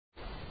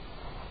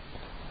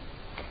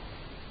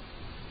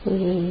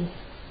We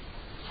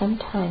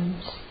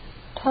sometimes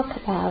talk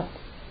about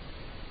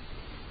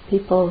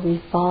people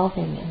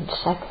revolving in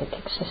cyclic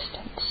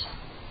existence,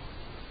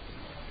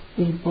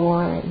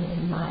 reborn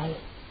in my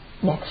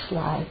next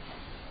life,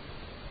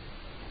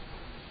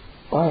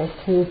 or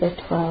through the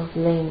 12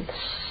 links,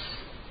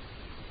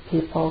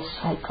 people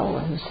cycle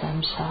in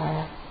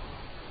samsara.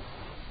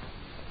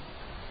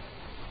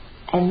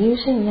 And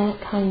using that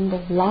kind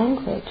of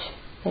language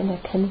in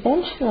a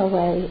conventional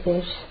way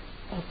is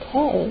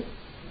okay,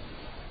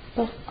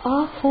 but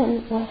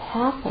often what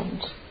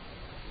happens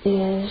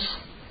is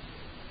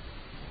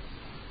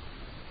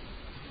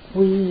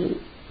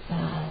we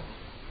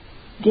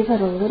give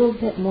it a little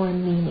bit more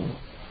meaning,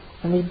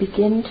 and we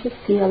begin to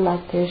feel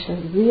like there's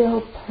a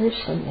real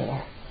person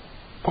there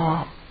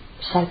that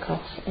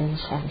cycles in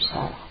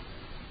samsara.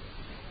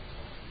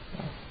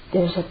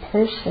 There's a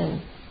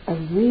person, a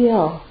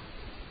real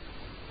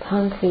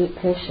concrete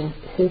person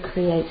who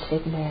creates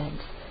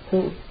ignorance,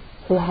 who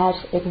has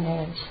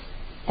ignorance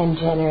and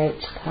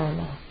generates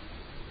karma.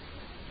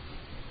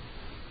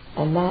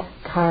 And that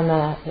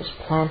karma is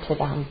planted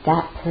on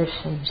that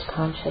person's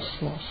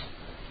consciousness,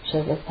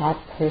 so that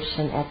that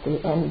person at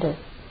the end of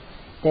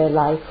their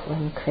life,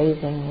 when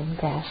craving and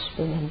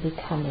grasping and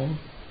becoming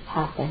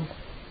happen,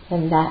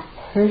 then that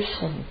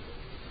person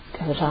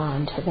goes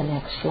on to the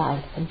next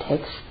life and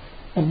takes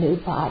a new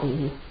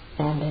body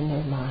and a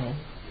new mind.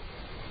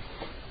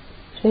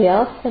 So we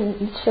often,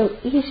 it's so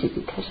easy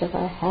because of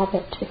our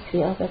habit to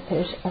feel that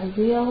there's a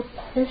real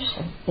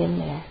person in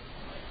there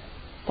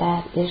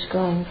that is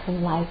going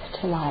from life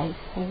to life,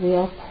 a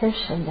real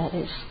person that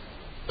is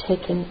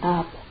taking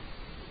up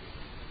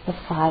the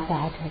 5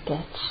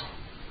 aggregates,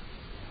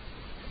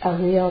 a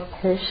real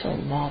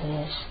person that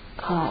is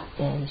caught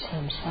in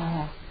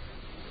samsara.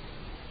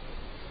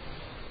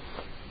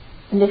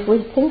 And if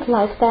we think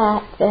like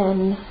that,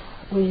 then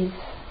we've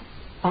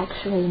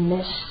actually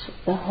missed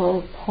the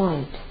whole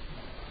point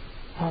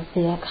of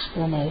the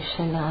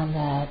explanation on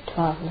the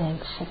 12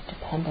 links of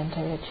dependent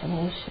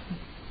origination.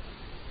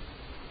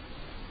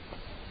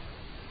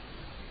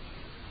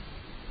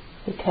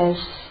 Because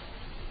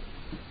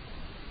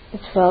the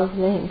 12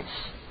 links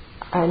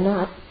are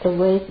not the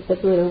way that the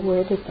Buddha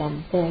worded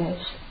them.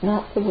 There's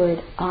not the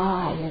word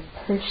I or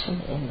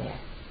person in there.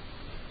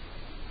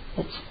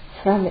 It's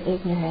from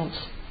ignorance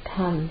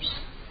comes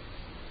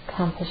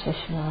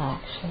compositional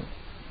action.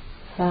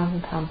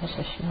 From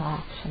compositional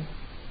action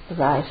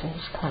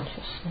arises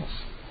consciousness,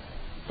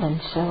 and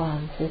so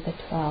on through the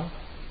 12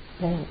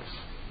 links.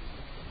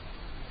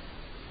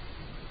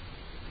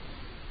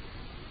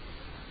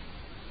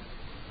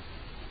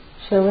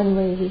 So when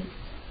we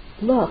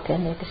look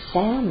and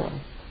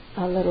examine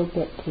a little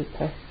bit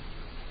deeper,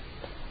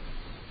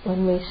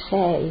 when we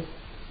say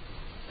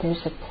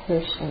there's a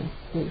person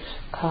who's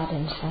caught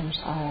in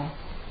samsara,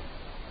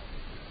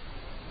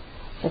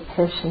 the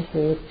person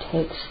who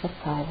takes the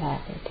 5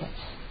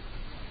 aggregates,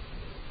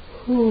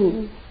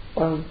 who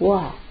or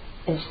what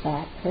is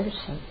that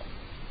person?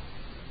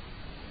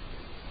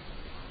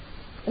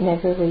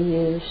 Whenever we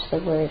use the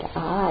word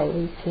I,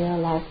 we feel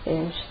like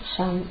there's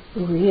some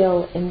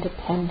real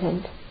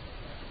independent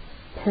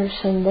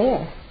person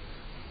there.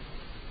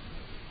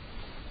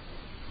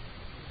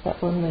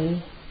 But when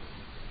we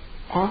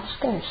ask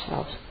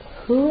ourselves,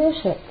 who is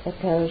it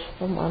that goes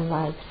from one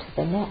life to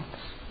the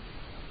next?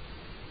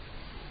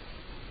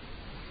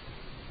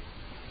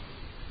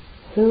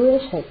 Who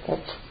is it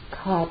that's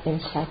caught in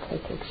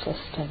cyclic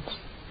existence?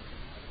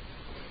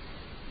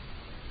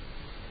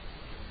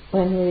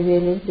 When we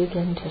really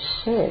begin to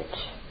search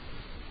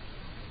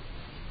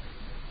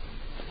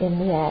in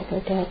the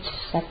aggregates,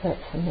 separate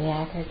from the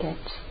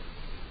aggregates,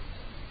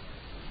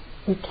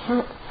 we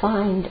can't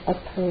find a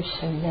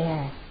person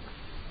there.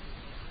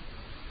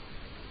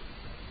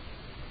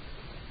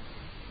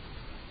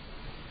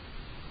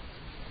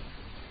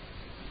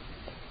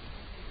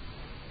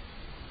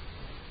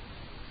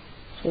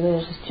 So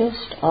there's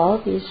just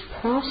all these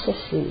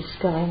processes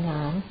going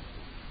on,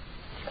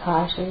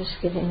 causes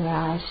giving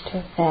rise to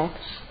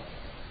effects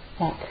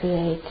that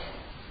create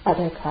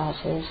other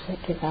causes that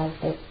give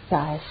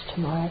rise to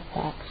more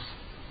effects.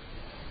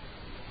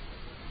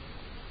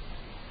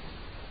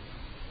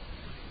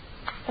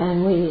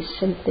 And we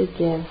simply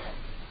give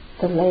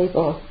the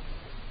label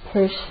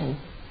person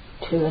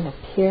to an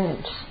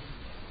appearance,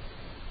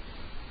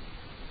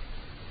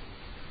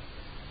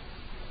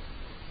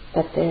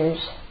 but there's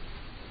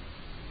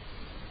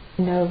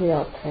no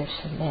real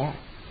person there.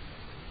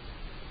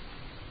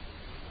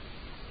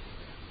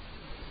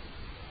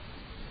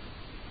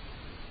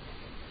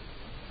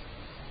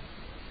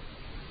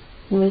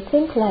 When we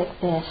think like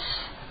this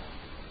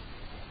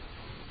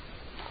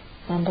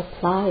and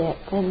apply it,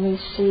 then we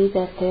see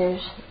that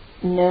there's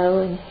no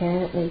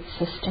inherently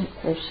existent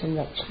person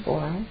that's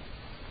born,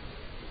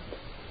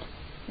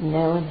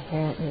 no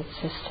inherently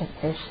existent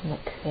person that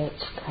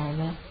creates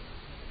karma,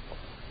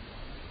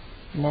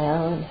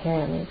 no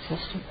inherently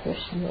existent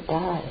person that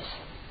dies.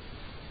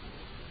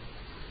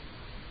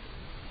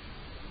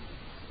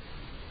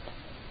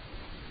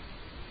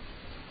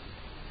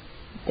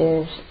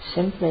 there's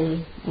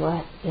simply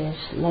what is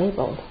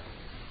labeled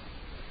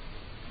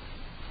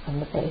on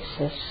the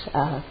basis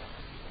of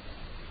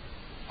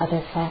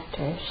other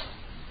factors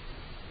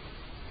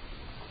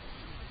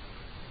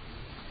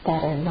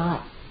that are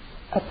not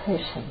a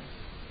person.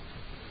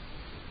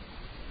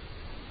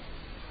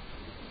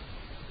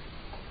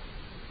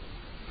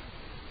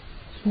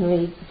 When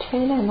we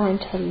train our mind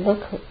to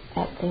look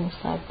at things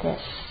like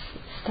this,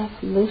 stuff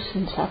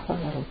loosens up a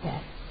little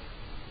bit.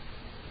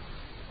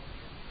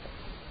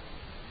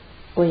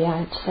 We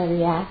aren't so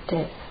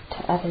reactive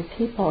to other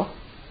people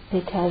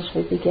because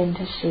we begin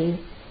to see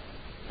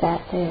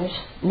that there's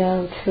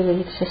no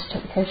truly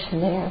existent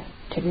person there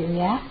to be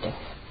reactive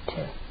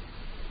to.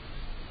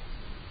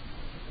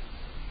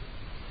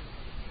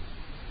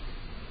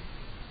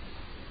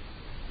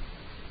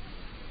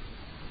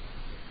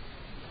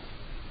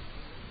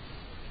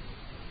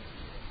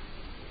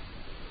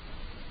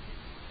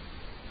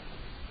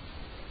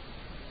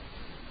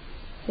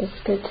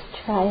 It's good to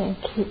try and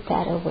keep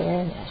that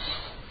awareness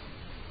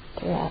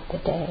throughout the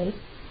day.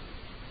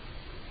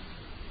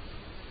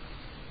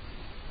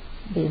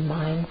 Be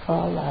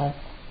mindful of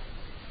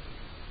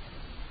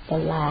the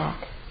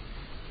lack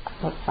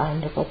of a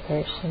findable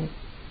person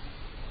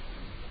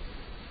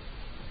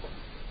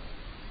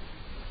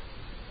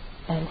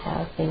and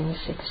how things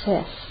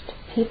exist,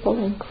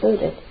 people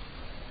included,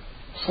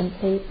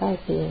 simply by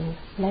being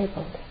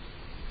labeled.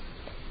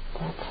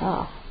 That's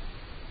all.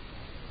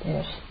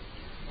 There's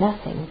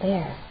nothing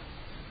there,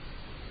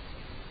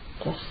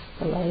 just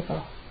the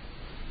label.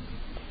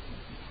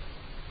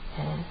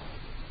 And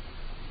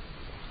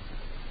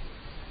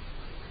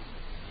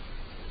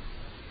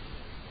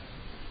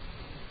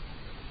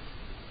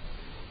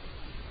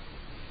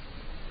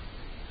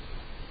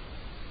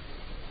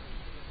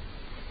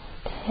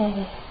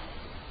okay.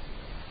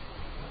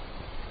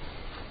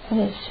 And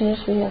as soon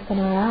as we open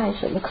our eyes,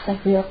 it looks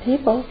like real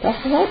people,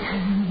 doesn't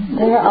it?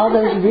 There are all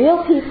those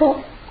real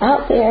people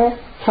out there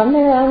from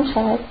their own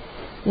side,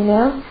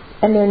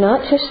 and they're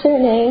not just their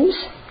names.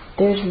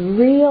 There's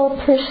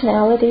real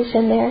personalities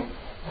in there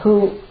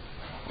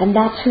and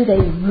that's who they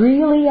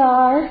really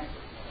are,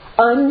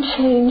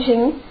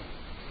 unchanging.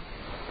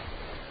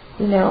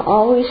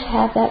 Always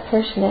have that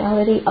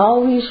personality,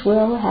 always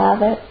will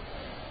have it,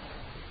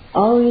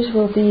 always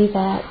will be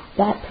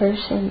that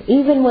person.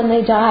 Even when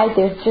they die,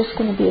 they're just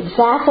going to be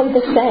exactly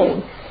the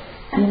same,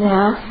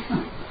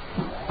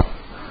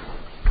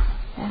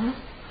 Yeah?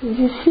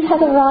 You see how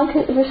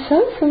we're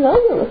so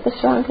familiar with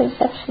this wrong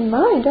conception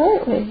mind,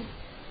 aren't we?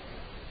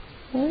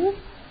 Yeah?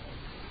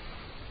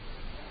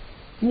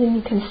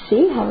 You can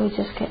see how we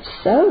just get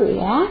so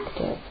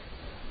reactive.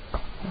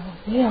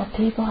 Real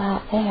people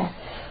out there,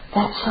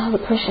 that's all the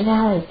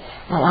personality,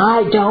 and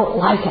I don't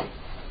like it.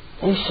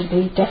 They should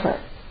be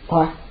different.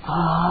 Or,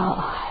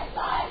 I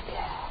like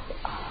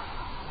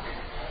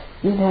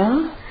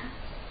it.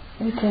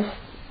 We're just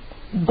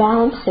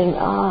bouncing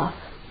off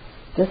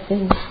the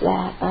things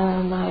that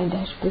our mind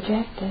has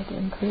projected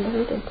and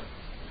created.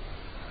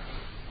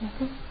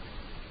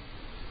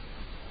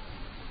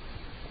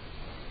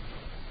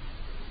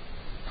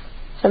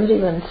 Somebody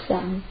once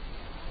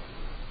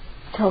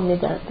told me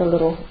the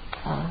little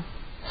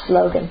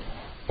slogan,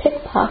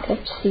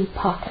 pickpockets see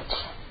pockets.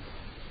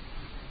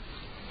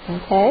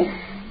 Okay?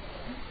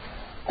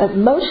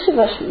 Most of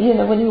us,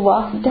 when you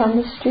walk down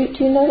the street,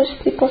 do you notice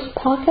people's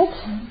pockets?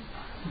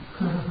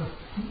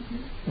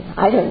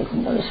 I don't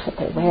even notice what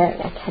they're wearing.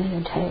 I can't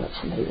even tell you what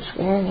somebody was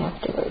wearing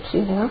afterwards,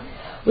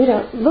 We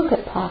don't look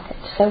at pockets,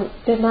 so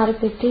they're not a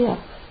big deal.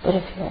 But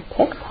if you're a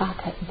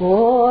pickpocket,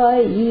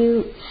 boy,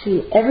 you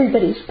see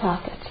everybody's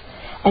pockets.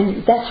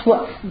 And that's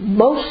what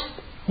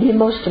the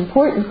most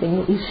important thing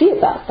that you see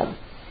about them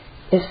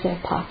is their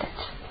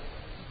pockets.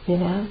 You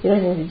don't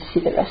even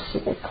see the rest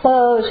of their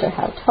clothes or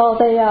how tall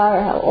they are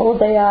or how old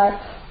they are.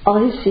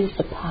 All you see is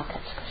the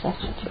pockets, because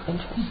that's what you're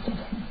interested in.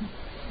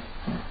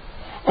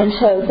 And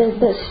so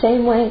the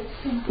same way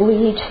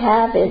we each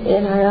have it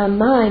in our own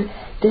mind,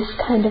 this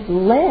kind of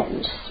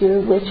lens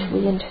through which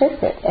we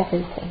interpret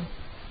everything.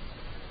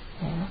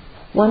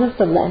 One of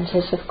the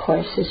lenses, of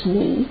course, is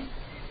me.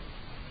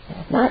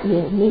 Not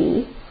you,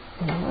 me.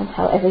 And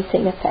how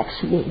everything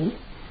affects me.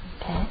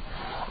 Okay?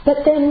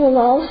 But then we'll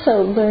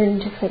also learn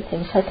different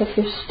things. Like if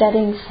you're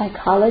studying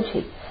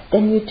psychology,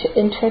 then you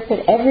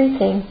interpret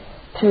everything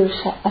through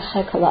a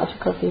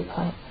psychological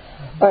viewpoint.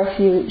 Or if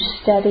you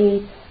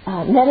study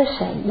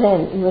medicine,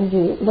 then when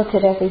you look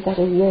at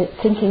everybody, you're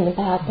thinking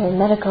about their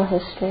medical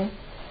history.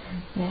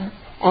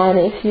 And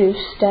if you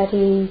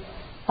study,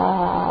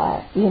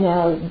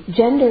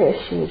 gender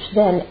issues,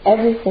 then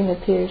everything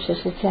appears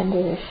as a gender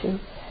issue.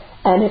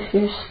 And if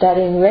you're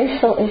studying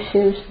racial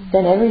issues,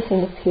 then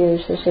everything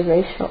appears as a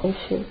racial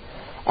issue.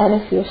 And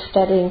if you're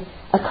studying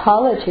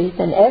ecology,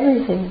 then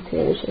everything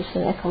appears as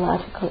an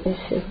ecological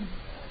issue.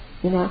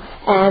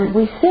 And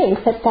we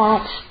think that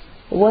that's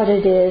what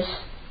it is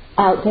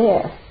out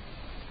there.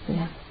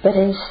 But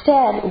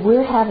instead,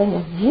 we're having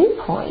a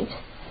viewpoint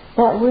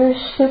that we're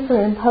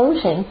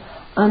superimposing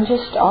on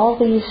just all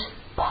these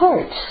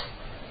parts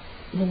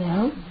you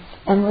know,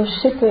 and we're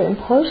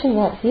superimposing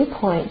that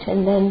viewpoint,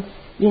 and then,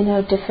 you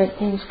know, different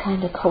things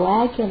kind of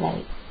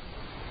coagulate.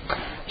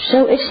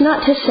 So it's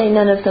not to say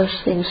none of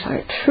those things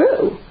aren't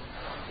true,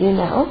 you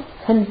know.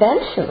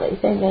 Conventionally,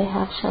 they may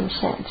have some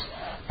sense,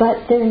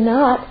 but they're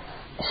not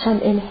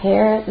some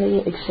inherently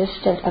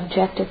existent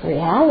objective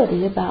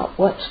reality about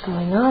what's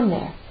going on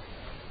there,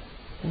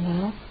 you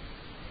know.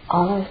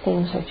 All our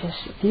things are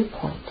just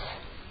viewpoints.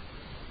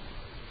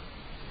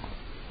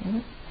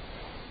 Yeah?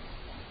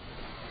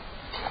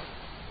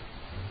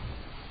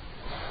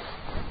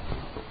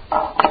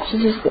 So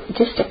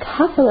just a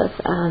couple of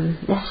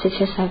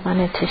messages I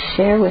wanted to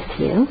share with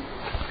you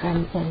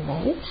from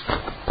inmates.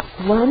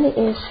 One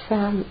is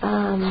from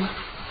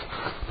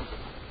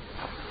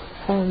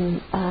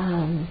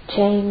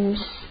James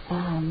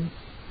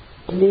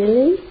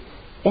Lilly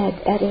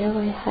at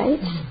Airway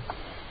Heights,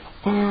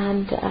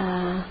 and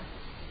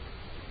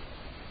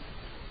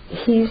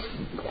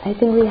I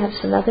think we have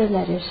some other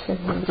letters from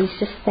him. He's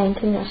just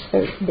thanking us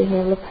for being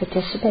able to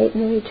participate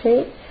in the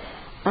retreat.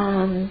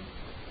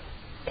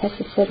 Because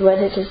he said, what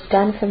it has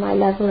done for my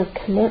level of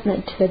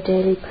commitment to a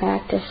daily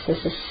practice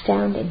is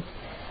astounding.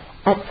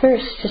 At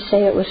first, to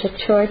say it was a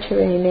chore to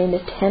remain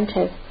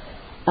attentive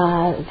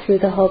through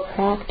the whole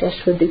practice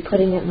would be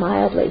putting it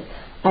mildly.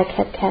 I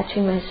kept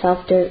catching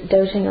myself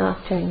dozing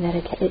off during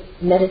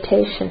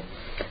meditation.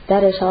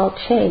 That has all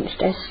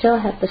changed. I still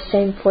have the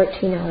same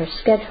 14-hour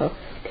schedule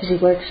because he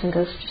works and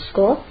goes to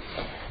school.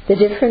 The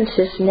difference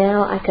is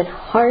now I can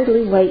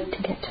hardly wait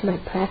to get to my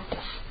practice.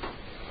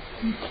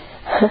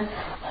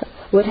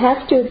 Would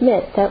have to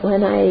admit that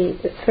when I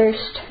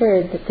first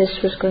heard that this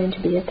was going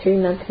to be a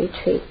 3-month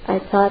retreat, I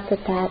thought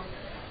that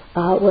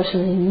was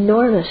an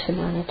enormous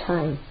amount of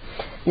time.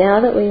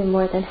 Now that we are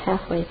more than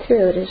halfway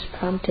through, it has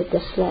prompted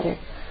this letter.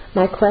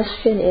 My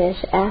question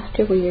is,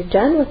 after we are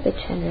done with the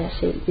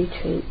Chenrezig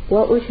retreat,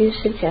 what would you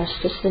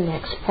suggest is the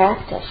next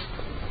practice?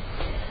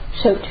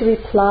 So to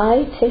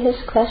reply to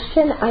his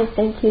question, I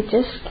think you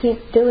just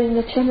keep doing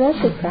the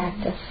Chenrezig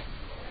practice.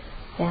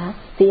 Yeah?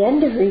 The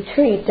end of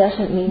retreat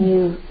doesn't mean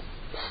you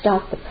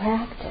stop the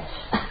practice.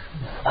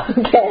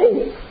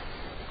 Okay?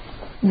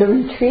 The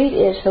retreat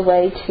is a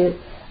way to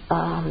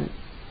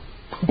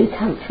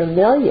become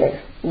familiar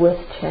with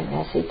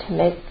Chenrezig, to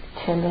make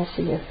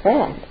Chenrezig your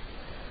friend.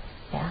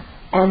 Yeah?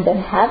 And then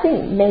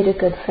having made a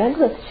good friend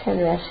with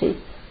Chenrezig,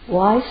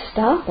 why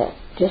stop it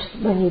just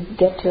when you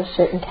get to a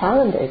certain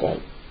calendar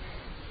date?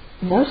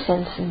 No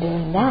sense in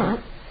doing that.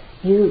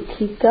 You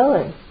keep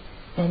going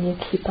and you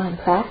keep on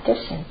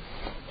practicing.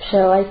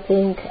 So I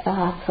think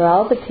for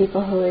all the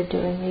people who are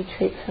doing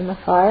retreat from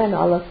afar, and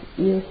all of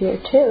you here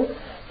too,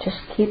 just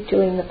keep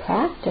doing the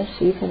practice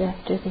even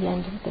after the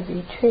end of the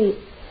retreat.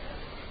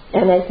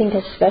 And I think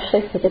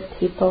especially for the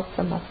people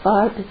from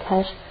afar,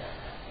 because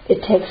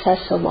it takes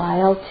us a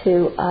while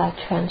to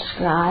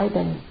transcribe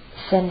and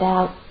send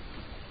out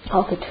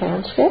all the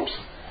transcripts.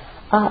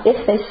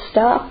 If they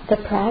stop the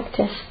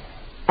practice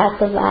at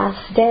the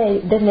last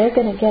day, then they're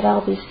going to get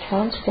all these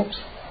transcripts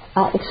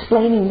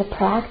explaining the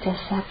practice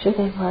after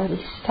they've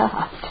already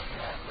stopped,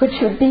 which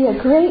would be a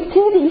great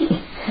pity.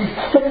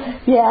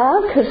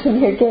 Yeah, because when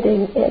you're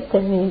getting it, I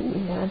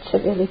mean, it's a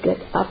really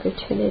good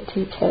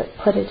opportunity to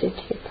put it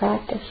into your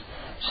practice.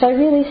 So I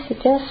really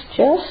suggest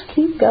just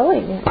keep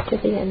going after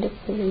the end of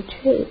the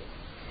retreat.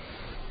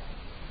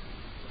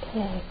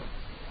 Okay.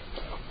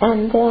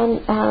 And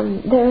then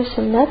there is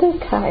another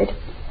card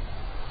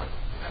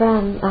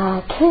from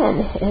Ken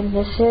in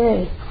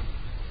Missouri.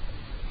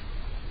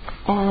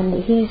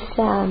 And he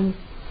said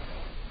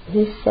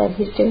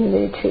he's doing the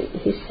retreat.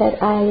 He said,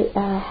 I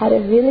had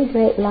a really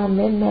great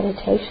Lamin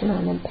meditation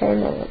on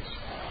impermanence.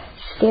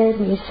 Scared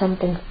me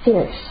something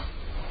fierce.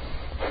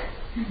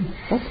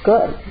 That's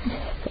good.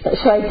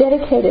 So I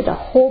dedicated a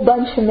whole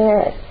bunch of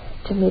merit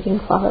to meeting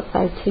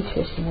qualified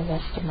teachers in the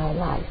rest of my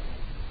life.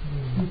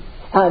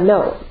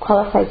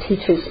 Qualified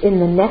teachers in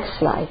the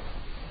next life.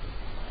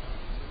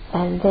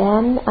 And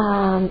then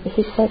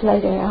he said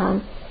later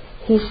on,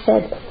 he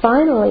said,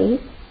 finally,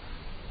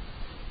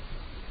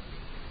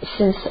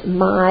 since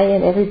my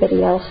and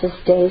everybody else's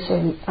days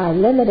are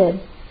limited,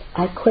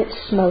 I quit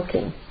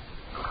smoking.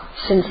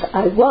 Since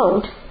I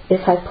won't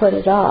if I put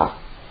it off.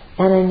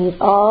 And I need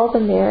all the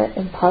merit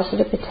and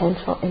positive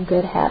potential and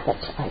good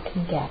habits I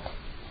can get.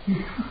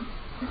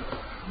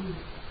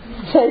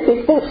 So I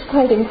think that's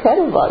quite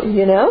incredible, I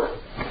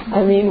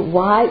mean,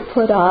 why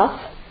put off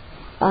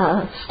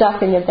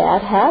stopping a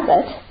bad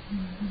habit?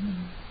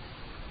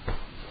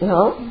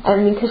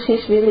 Because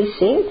he's really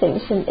seeing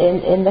things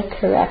in the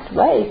correct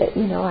way, that,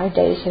 our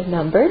days are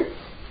numbered.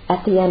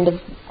 At the end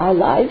of our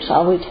lives,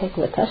 all we take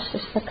with us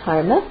is the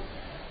karma.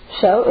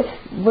 So if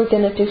we're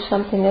going to do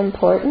something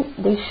important,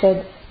 we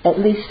should at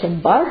least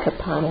embark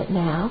upon it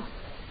now,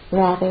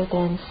 rather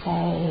than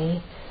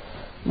say,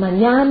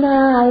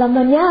 mañana a la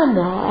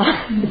mañana,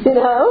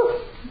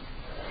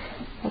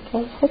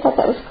 Okay, so I thought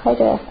that was quite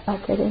a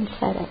good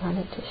insight I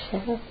wanted to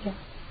share with you.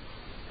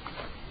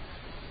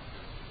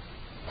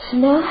 So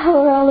now, how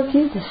are all of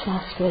you this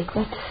last week?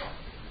 What's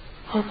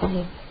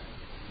happening?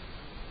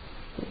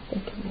 you're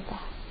thinking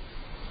about.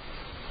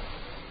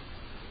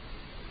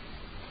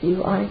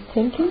 You aren't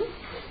thinking?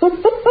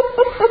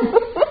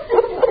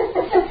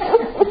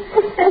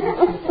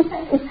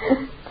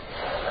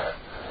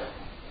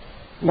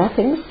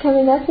 Nothing's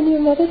coming up in your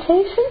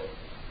meditation?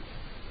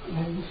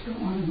 I just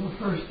don't want to go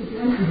first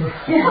again.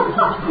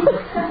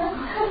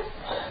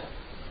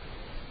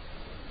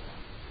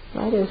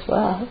 Might as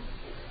well.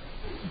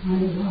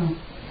 Might as well.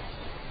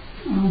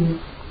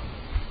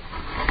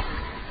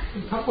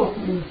 A couple of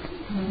things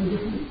in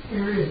different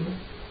areas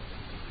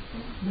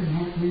have been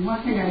happening.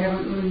 One thing I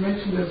haven't really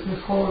mentioned is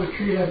this whole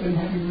retreat I've been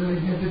having really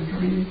vivid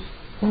dreams.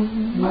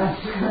 Mm-hmm.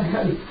 Last year I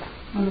had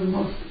one of the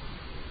most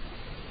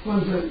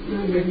ones that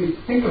really made me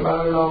think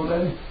about it all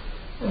day.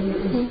 And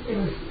it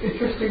was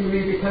interesting to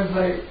me because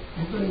I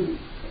have been,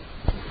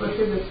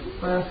 especially this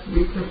last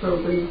week or so,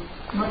 been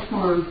much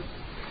more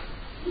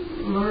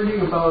learning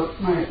about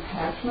my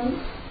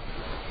attachments.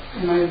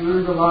 And I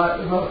learned a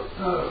lot about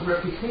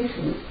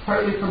reputation,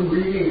 partly from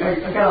reading.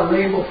 I got a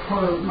label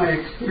for my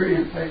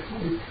experience,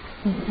 actually,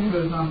 which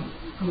was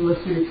I'm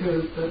listening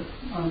to the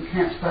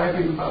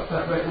transcribing about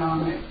that right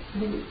now, and I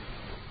didn't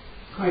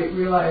quite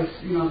realize,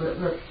 that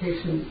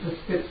reputation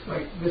just fits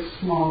like this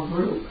small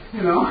group,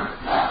 So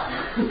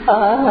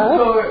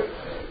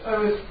I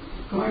was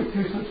going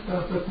through some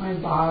stuff with my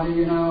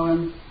body,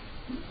 and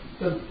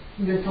the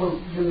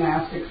mental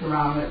gymnastics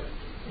around it,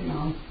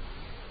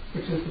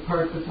 which is the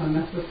part that's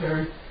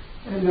unnecessary.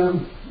 And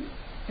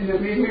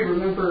it made me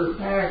remember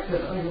back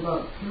that like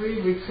about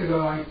 3 weeks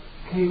ago I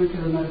came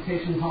into the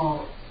meditation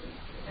hall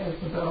as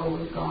the bell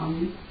was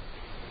gong,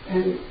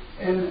 and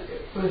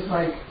it was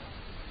like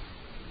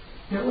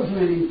there wasn't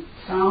any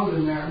sound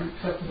in there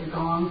except for the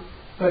gong,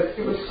 but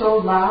it was so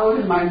loud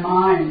in my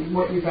mind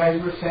what you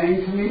guys were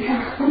saying to me.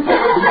 I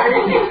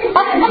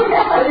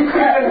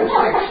was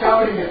like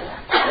shouting it.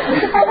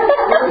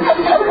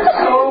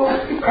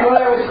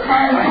 What I was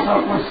telling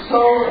myself was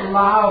so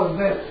loud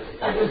that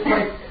it was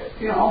like,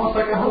 almost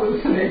like a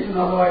hallucination,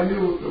 although I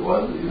knew it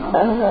wasn't,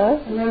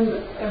 And then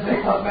as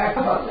I thought back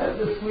about that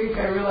this week,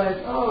 I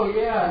realized,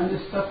 and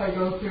this stuff I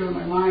go through in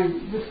my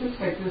mind, this is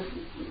like this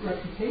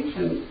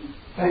reputation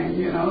thing,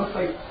 it's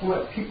like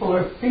what people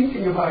are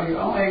thinking about you.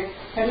 I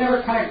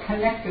never kind of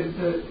connected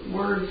the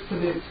words to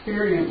the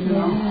experience,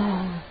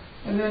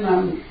 And then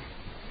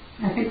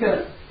I think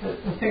that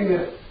the thing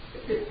that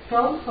it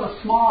felt so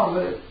small,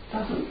 but it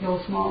doesn't feel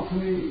small to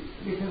me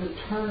because it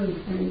turned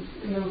things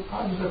in a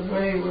positive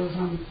way. Was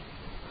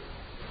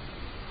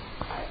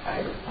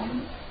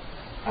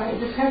I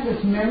just had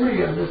this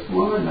memory of this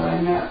woman that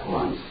I met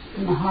once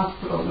in the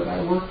hospital that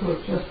I worked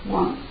with just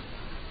once,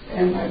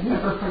 and I've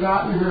never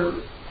forgotten her.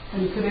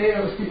 And today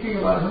I was thinking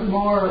about her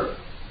more.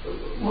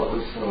 What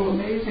was so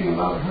amazing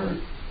about her?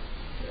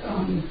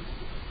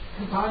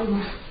 Her body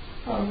was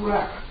a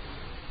wreck,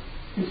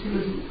 and she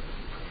was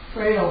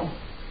frail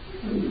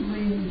and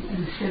lean,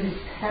 and she had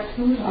these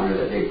tattoos on her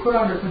that they put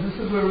on her because this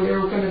is where they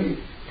were going to be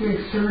doing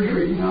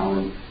surgery,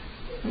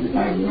 And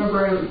I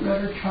remember I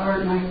read her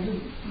chart, and I was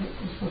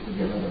supposed to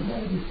get out of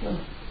bed and stuff.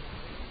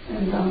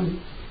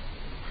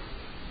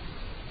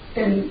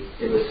 And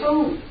it was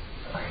so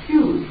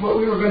huge what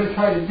we were going to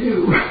try to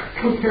do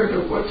compared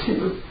to what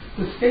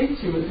the state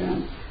she was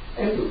in.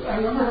 And I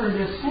remember her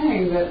just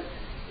saying that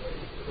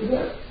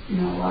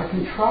I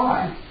can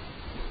try.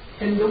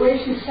 And the way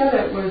she said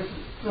it was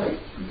like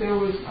there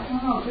was, I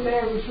don't know, today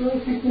I was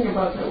really thinking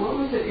about that. What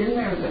was it in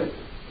there that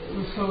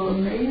was so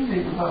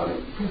amazing about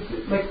it?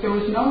 Because like there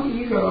was no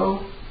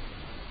ego.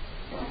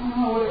 I don't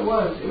know what it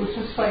was. It was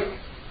just like,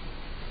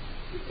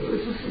 it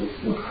was just this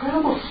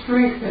incredible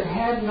strength that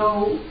had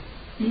no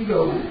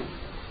ego in it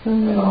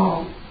at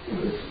all. It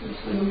was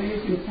an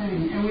amazing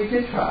thing. And we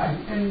did try.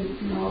 And,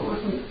 it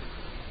wasn't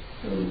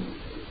so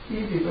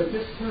easy, but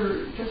just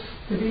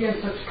to be in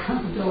such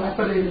kind of a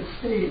dilapidated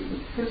state,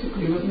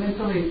 physically, but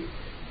mentally,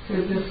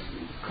 to just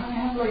kind of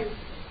have like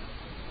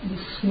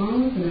this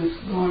smoothness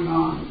going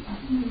on. I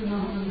don't even know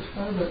how to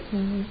describe it.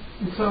 And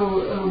so,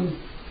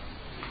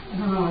 I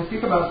don't know, I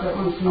think about that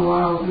once in a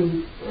while,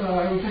 and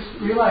I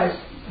just realized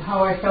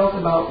how I felt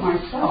about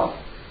myself.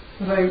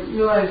 Because I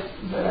realized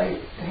that I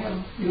have,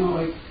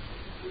 like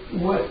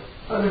what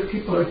other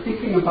people are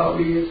thinking about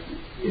me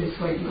is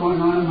like going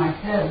on in my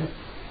head.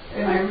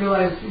 And I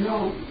realized,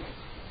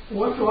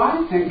 what do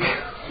I think?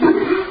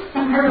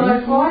 And I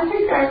realized, well, I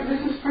think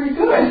this is pretty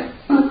good.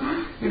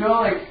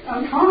 Like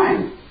I'm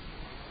trying.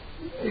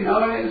 And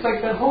it's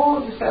like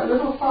just that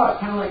little thought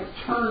kind of like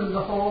turned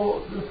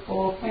this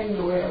whole thing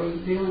the way I was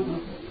dealing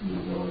with it in a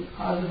really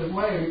positive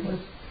way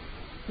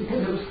because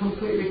it was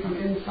completely from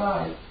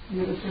inside.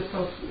 And it was just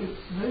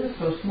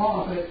so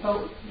small, but it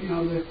felt,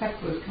 the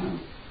effect was kind of,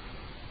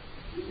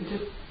 it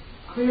just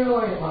cleared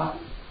away a lot.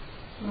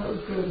 So that was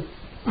good.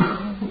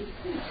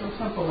 So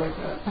simple like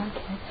that.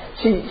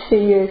 Okay. So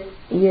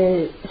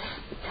you're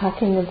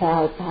talking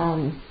about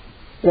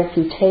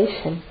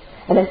refutation,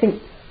 and I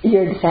think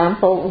your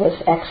example was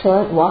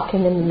excellent.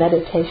 Walking in the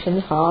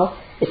meditation hall,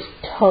 it's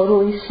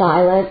totally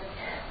silent,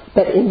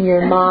 but in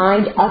your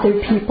mind, other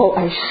people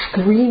are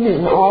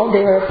screaming all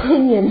their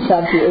opinions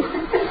of you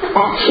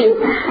at you.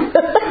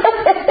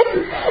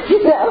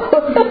 You know?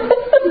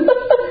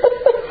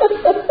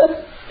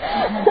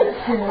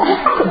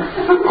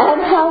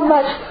 And how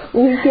much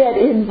we get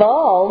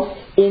involved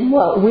in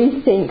what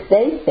we think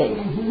they think.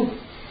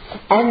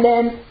 And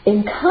then,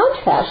 in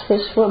contrast,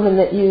 this woman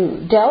that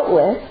you dealt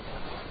with,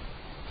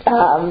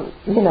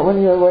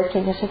 when you were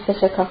working as a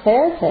physical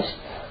therapist,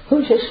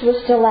 who just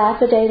was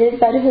dilapidated,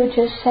 but who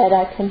just said,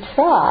 I can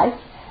try,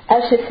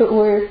 as if it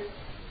were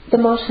the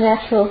most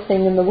natural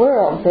thing in the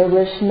world. There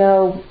was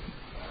no,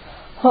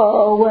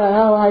 oh,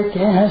 well, I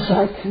guess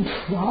I can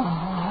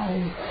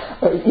try.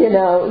 Or, there's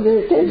no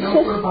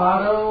just...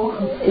 bravado.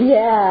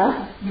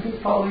 Yeah. You can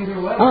fall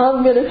either way.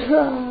 I'm going to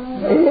try.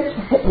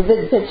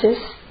 But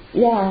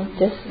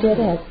just did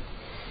it.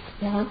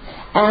 Yeah.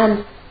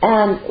 And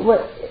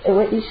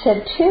what you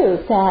said, too,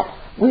 that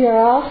we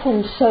are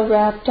often so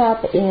wrapped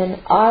up in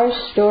our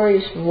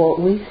stories of what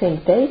we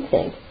think they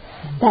think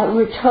that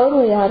we're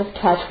totally out of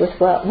touch with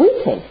what we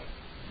think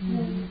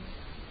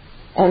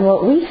and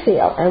what we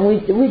feel. And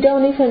we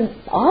don't even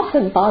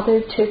often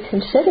bother to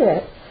consider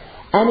it.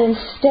 And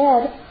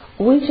instead,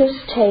 we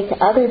just take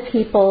other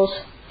people's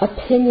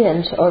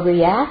opinions or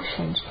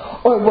reactions,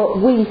 or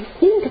what we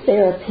think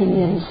their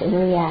opinions and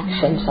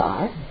reactions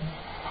are,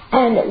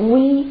 and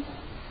we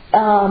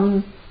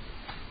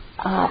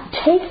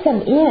take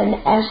them in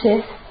as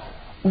if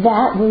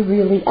that were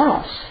really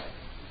us.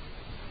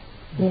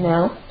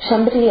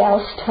 Somebody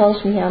else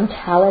tells me I'm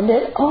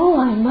talented. Oh,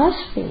 I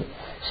must be.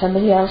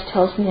 Somebody else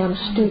tells me I'm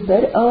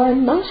stupid. Oh, I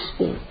must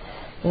be.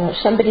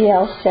 Somebody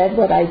else said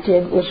what I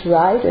did was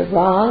right or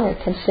wrong or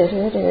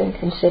considerate or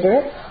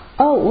inconsiderate.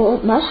 Oh, well,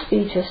 it must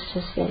be just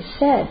as they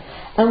said.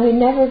 And we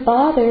never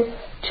bother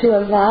to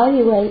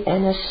evaluate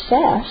and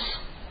assess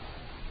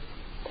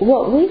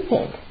what we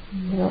think.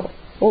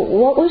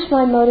 What was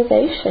my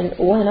motivation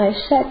when I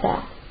said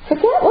that?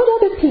 Forget what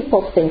other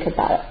people think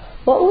about it.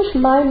 What was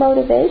my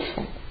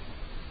motivation?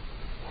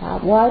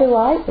 Why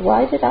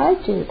did I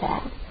do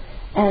that?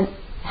 And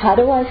how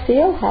do I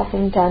feel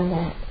having done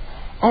that?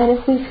 And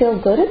if we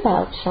feel good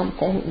about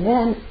something,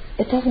 then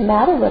it doesn't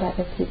matter what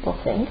other people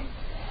think.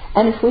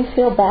 And if we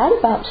feel bad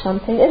about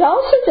something, it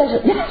also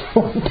doesn't matter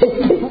what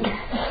they think.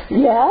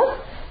 Yeah?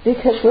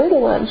 Because we're the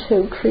ones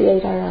who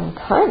create our own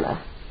karma.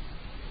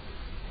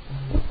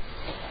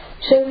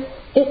 So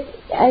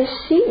I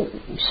see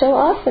so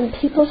often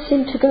people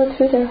seem to go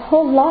through their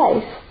whole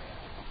life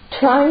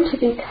trying to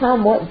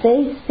become what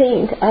they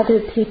think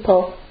other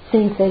people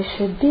think they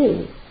should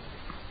be.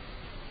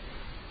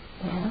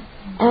 Yeah?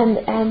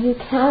 And you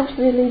can't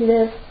really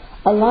live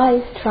a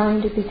life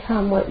trying to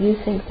become what you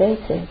think they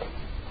think.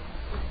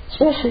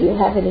 Especially you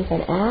haven't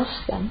even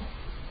asked them.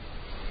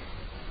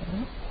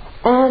 Yeah?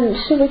 And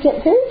so we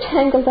get very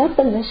tangled up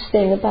in this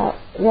thing about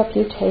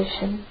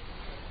reputation.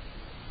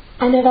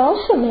 And it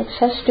also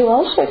makes us do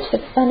all sorts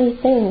of funny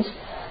things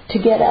to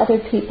get other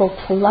people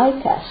to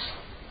like us.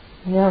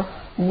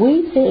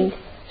 We think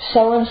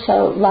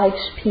so-and-so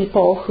likes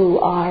people who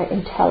are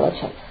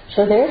intelligent.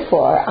 So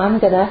therefore, I'm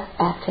going to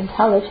act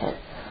intelligent.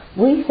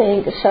 We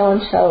think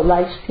so-and-so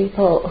likes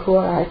people who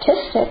are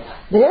artistic.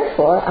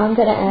 Therefore, I'm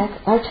going to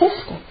act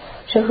artistic.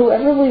 So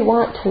whoever we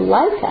want to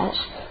like us,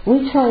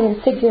 we try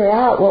and figure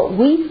out what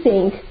we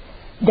think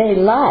they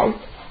like,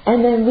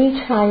 and then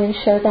we try and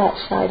show that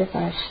side of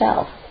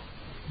ourselves.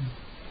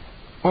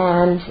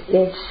 And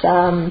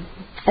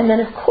and then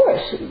of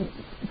course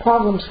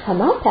problems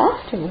come up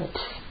afterwards,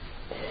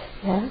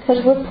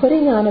 because we're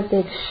putting on a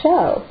big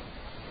show,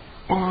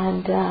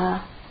 and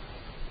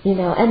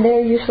and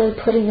they're usually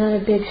putting on a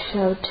big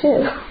show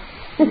too.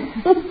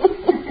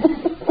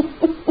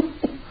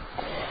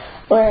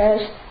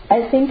 Whereas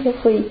I think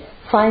if we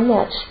find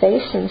that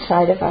space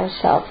inside of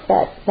ourselves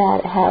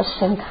that has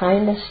some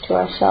kindness to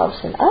ourselves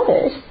and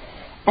others,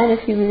 and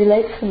if you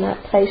relate from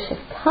that place of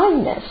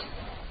kindness,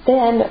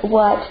 then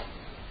what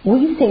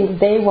we think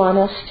they want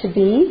us to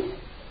be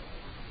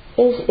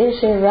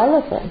is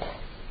irrelevant.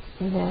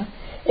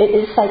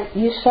 It's like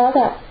you saw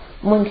that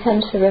when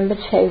Khyentse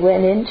Rinpoche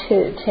went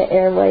into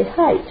Airway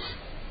Heights.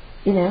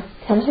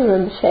 Khyentse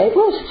Rinpoche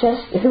was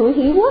just who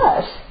he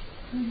was.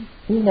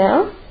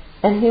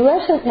 And he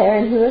wasn't there,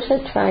 and he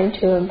wasn't trying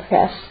to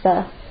impress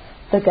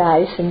the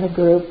guys in the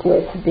group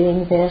with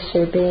being this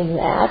or being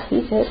that.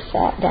 He just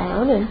sat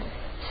down and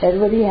said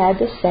what he had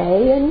to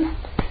say,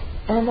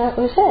 and that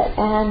was it.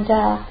 And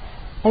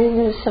I think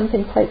there was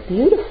something quite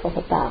beautiful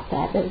about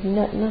that. There's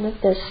none of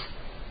this,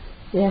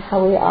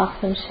 how we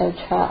often so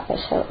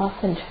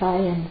often try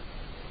and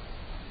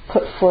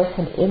put forth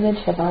an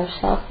image of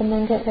ourselves and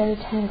then get very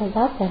tangled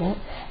up in it,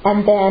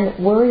 and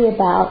then worry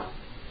about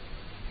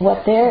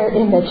what their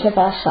image of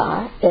us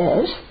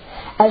is,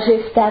 as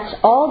if that's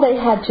all they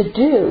had to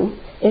do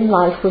in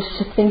life was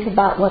to think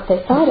about what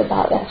they thought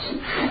about us.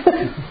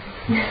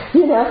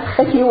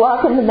 Like you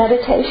walk in the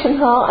meditation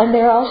hall and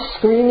they're all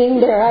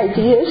screaming their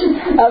ideas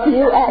of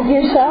you at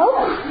yourself.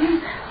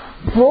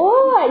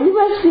 Boy, you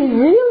must be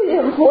really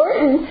really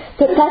important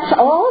that that's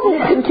all they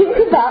can think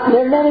about in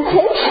their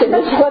meditation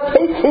is what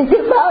they think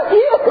about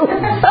you.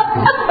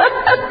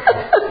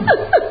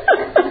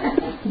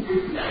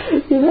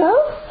 You know?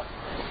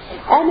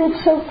 And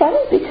it's so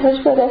funny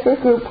because whatever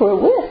group we're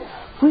with,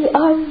 we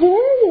are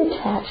very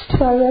attached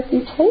to our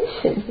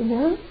reputation, you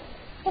know?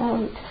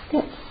 We just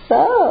get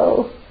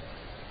so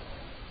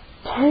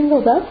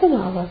tangled up in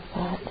all of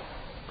that.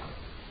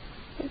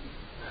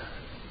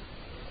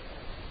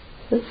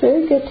 It's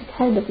very good to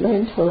kind of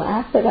learn to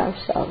laugh at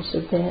ourselves a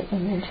bit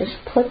and then just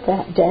put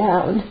that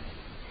down.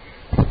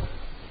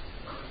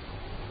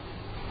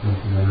 Thank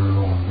you,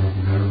 Venerable.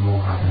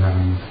 I've been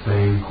having the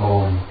same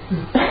quality,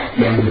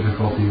 same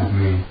difficulty with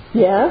me.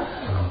 Yeah?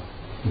 So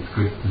it's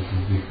good this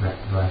is the correct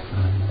advice that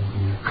I'm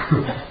giving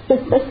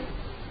you.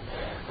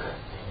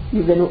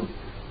 You've been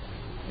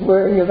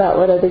worrying about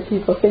what other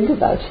people think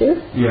about you?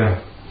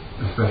 Yeah,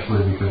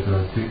 especially because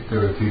there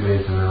were 2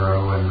 days in a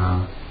row when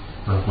I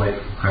was late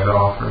for credit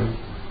offering,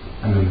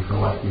 and then for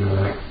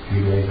the next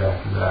 2 days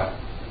after that,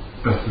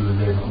 rest of the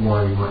day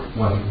before he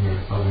wasn't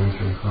here, so I was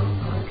answering phones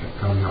and I kept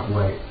coming up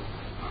late.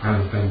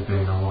 And the same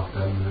thing, I walked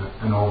in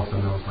and all of a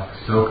sudden I was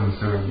so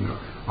concerned,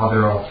 oh,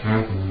 they're all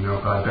chanting,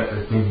 but I bet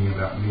they're thinking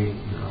about me,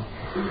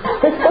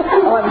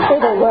 Oh, I'm sure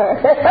they were.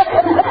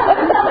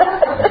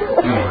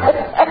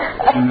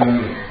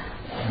 Anyway,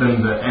 and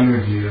then the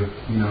energy of,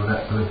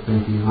 that sort of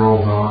thinking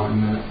rolls on,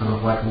 and then it's sort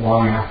of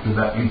long after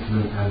that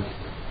incident has,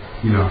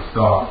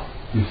 stopped,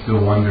 you're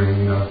still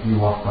wondering, if you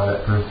walk by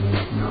that person,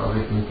 are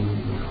they thinking,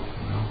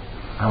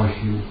 I wish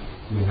you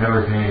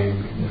never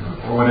came,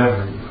 or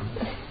whatever,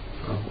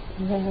 So,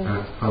 and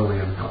it's totally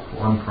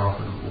unhelpful,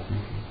 unprofitable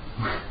thinking.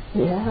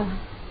 Yeah.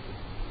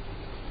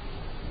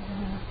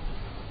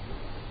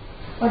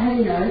 Well, have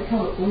you noticed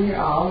how we're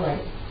all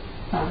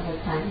some of the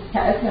time?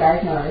 That's what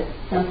I've noticed.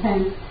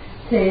 Sometimes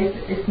today's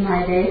it's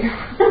my day.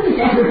 It's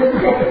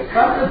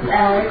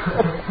Alex.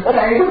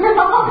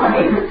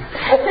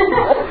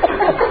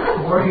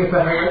 Worrying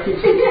about our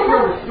reputation.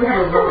 We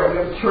have a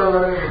sure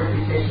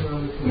reputation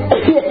on this.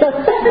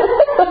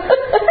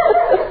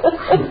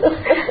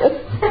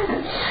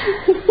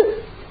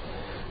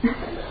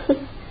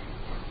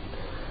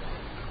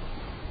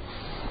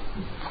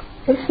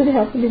 What's been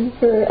happening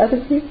for other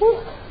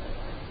people?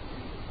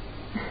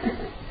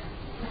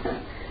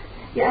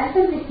 Yeah, I've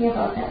been thinking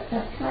about that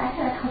stuff too. I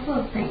had a couple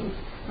of things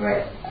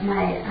where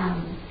my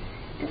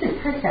isn't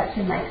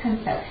perception, my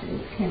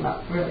conceptions came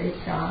up really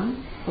strong,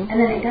 and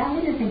then it got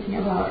me to thinking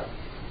about,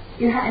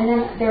 and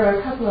then there were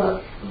a couple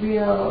of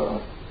real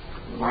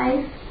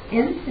life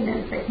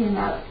incidents that came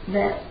up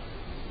that,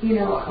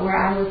 where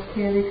I was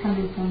clearly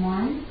coming from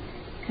one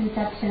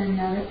conception and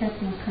another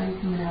person was coming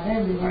from another,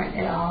 and we weren't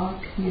at all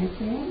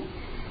communicating.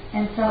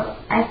 And so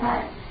I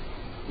thought,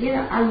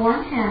 on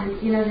one hand,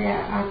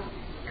 there are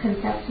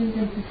conceptions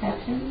and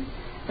perceptions,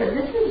 but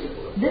this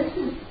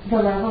is the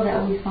level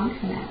that we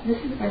function at. This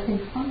is where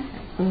things function.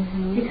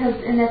 Mm-hmm.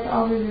 And that's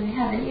all we really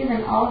have. And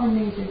even all the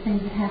major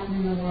things that happen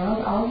in the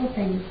world, all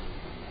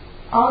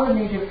the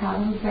major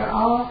problems, they're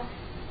all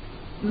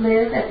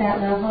live at that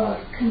level of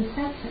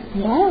conception.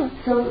 Yeah.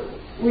 So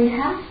we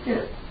have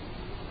to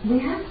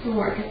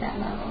work at that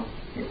level,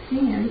 it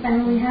seems. I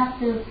mean, we have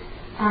to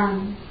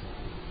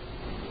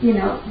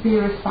be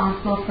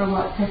responsible for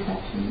what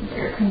perceptions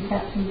or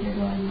conceptions are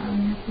going on.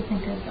 We have to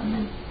think of them.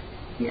 And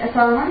so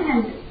on one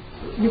hand,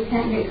 we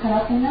can't get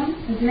caught up in them.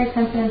 Does it make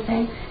sense what I'm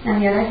saying? And on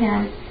the other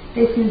hand,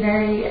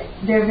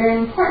 they're very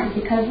important,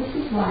 because this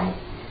is why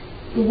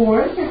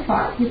wars are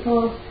fought.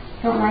 People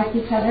don't like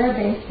each other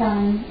based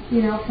on,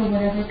 for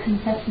whatever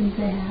conceptions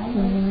they have.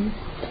 Mm-hmm.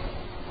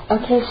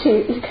 Okay, so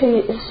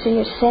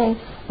you're saying,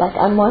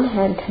 on one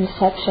hand,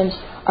 conceptions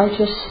are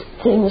just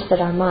things that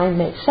our mind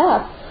makes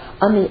up.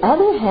 On the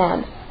other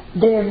hand,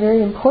 they're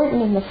very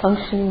important in the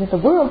functioning of the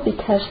world,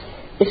 because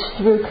it's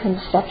through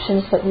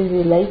conceptions that we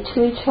relate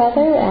to each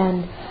other,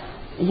 and,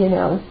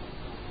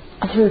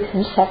 through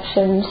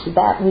conceptions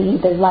that we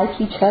either like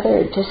each other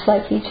or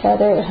dislike each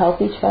other or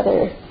help each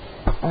other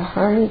or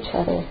harm each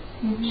other.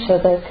 Mm-hmm. So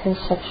the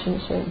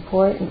conceptions are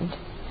important.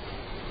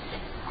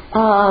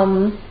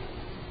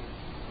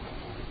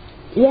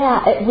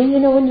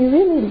 When you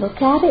really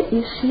look at it,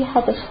 you see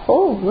how this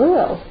whole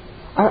world,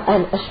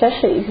 and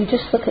especially if you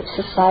just look at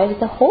society,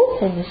 the whole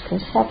thing is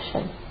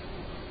conception.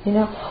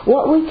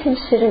 What we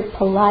consider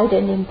polite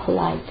and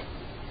impolite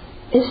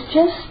is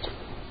just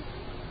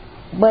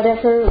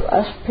whatever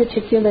a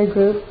particular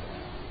group,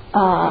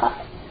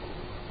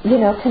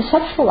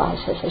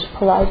 conceptualizes as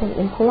polite and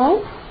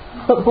impolite.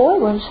 But boy,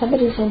 when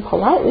somebody's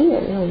impolite, we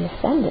get really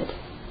offended.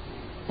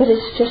 But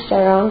it's just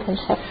our own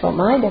conceptual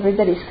mind,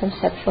 everybody's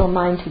conceptual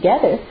mind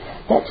together,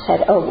 that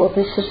said, oh, well,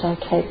 this is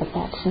okay, but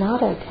that's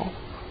not okay.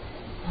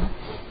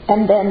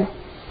 And then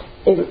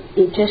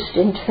it just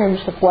in terms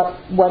of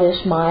what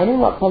is mine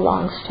and what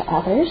belongs to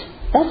others,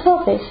 that's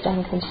all based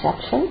on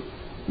conception.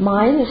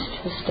 Mine is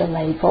just a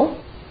label.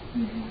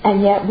 Mm-hmm.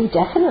 And yet we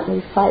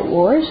definitely fight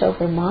wars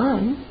over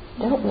mine,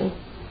 don't we?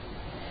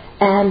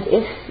 And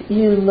if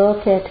you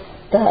look at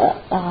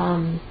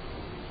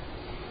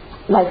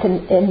like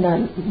in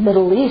the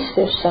Middle East,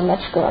 there's so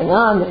much going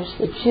on. There's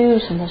the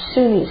Jews and the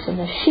Sunnis and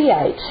the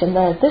Shiites and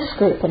the this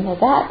group and the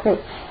that group.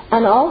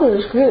 And all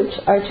those groups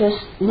are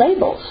just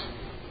labels.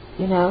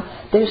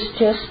 There's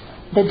just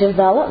the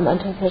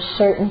development of a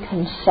certain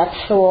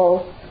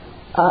conceptual,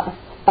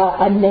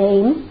 a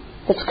name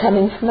that's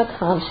coming from a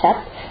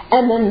concept,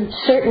 and then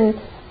certain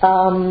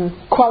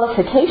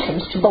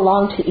qualifications to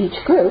belong to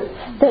each group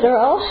that are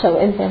also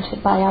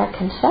invented by our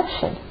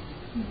conception.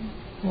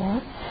 Yeah.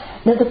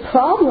 Now the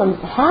problem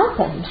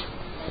happens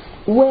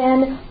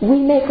when we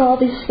make all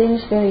these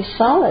things very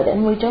solid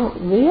and we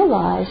don't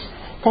realize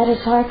that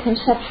it's our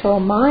conceptual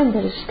mind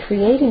that is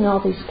creating all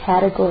these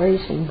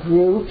categories and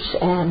groups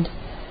and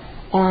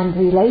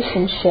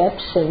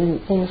relationships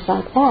and things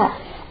like that.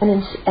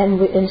 And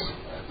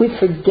we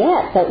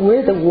forget that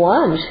we're the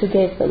ones who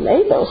gave the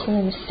labels,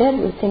 and instead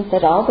we think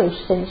that all those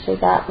things are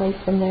that way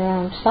from their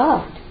own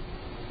side.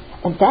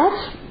 And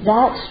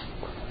that's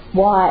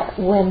why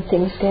when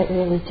things get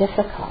really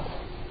difficult.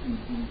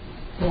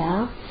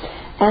 Yeah?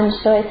 And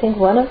so I think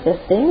one of the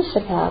things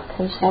about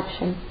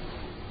conception,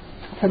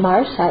 from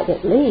our side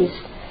at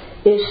least,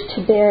 is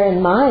to bear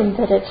in mind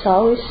that it's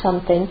always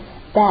something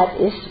that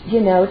is,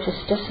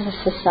 just as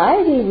a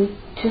society, we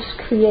just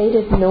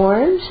created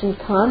norms and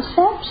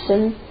concepts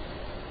and,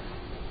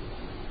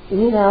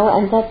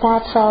 and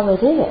that's all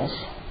it is.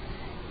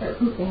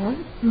 Yeah?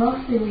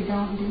 Mostly we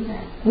don't do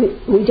that.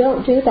 We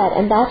don't do that,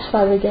 and that's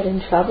why we get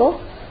in trouble.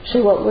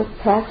 So what we're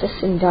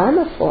practicing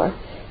Dharma for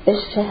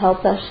is to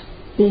help us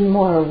be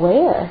more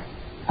aware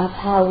of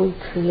how we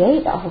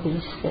create all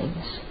these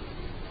things.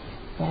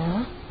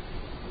 Yeah?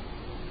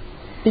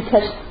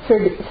 Because,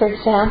 for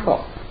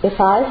example, if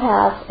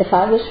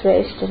I was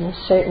raised in a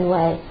certain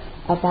way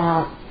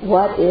about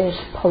what is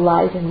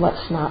polite and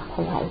what's not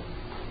polite,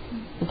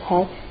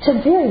 okay? It's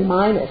a very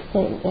minor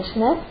thing,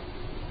 isn't it?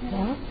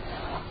 Yeah?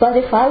 But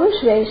if I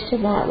was raised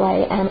in that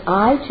way and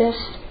I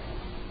just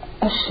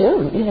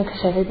assumed,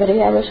 because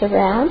everybody I was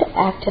around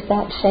acted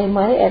that same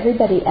way,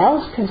 everybody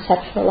else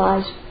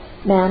conceptualized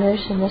manners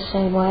in the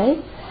same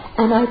way,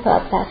 and I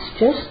thought that's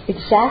just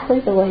exactly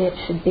the way it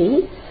should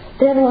be,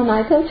 then when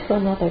I go to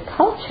another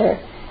culture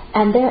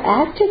and they're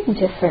acting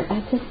different,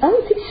 I think,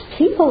 oh, these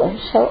people are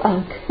so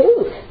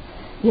uncouth.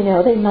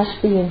 They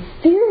must be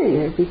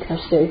inferior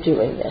because they're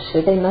doing this,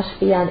 or they must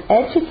be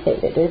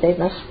uneducated, or they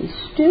must be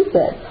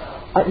stupid,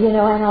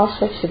 and all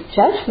sorts of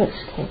judgments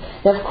came.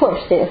 Now, of course,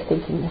 they're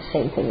thinking the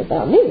same thing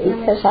about me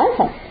because I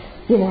have,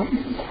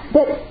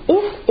 But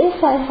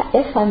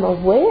if I'm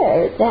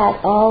aware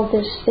that all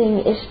this thing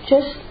is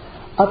just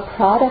a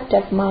product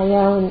of my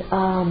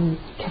own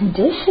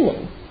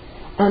conditioning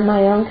and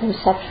my own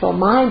conceptual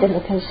mind and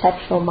the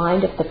conceptual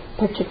mind of the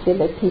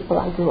particular people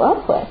I grew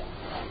up with,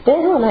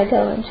 then when I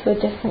go into a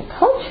different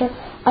culture,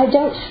 I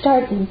don't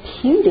start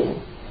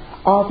imputing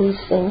all these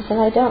things and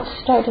I don't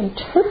start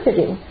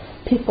interpreting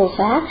people's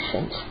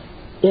actions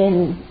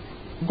in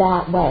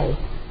that way.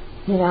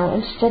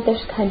 Instead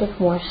there's kind of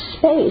more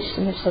space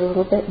and there's a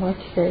little bit more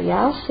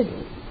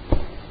curiosity.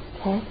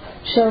 Okay?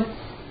 So,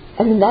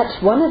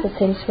 that's one of the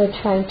things we're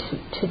trying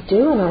to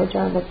do in our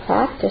Dharma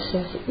practice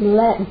is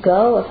let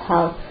go of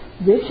how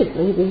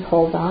rigidly we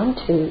hold on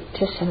to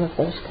some of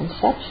those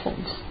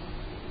conceptions.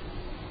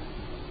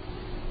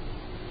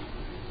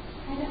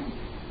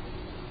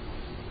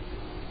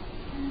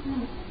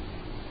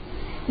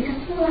 Because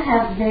people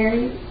have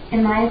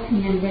in my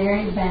opinion,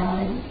 very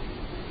valid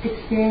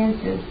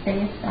experiences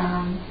based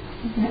on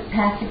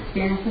past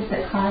experiences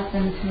that cause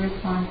them to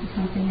respond to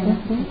something in a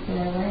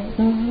particular way.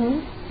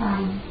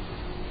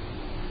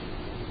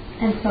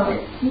 And so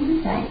it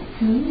seems like,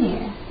 to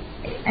me,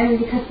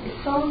 because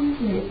so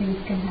easily things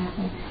can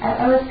happen.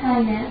 I was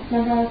telling Nancy,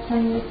 I was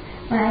telling you,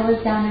 when I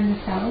was down in the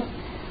South,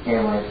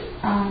 there was,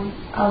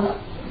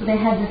 they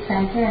had the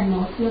center, and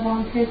most of the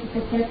volunteers at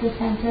the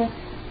center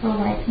were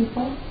white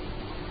people.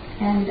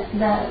 And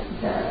the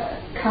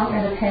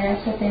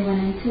parish that they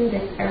went into,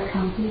 or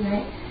county,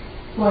 right,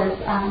 was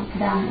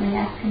predominantly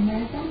African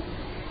American.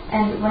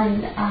 And when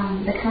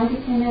the county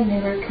came in, they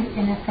were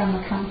from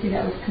a county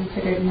that was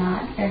considered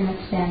not very much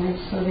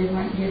damaged, so they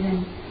weren't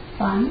given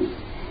funds.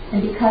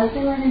 And because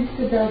they went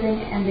into the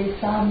building and they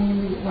saw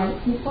mainly white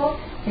people,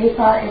 they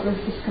thought it was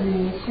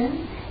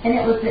discrimination. And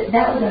that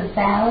was a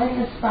valid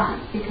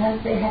response because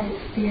they had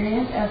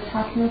experience. I was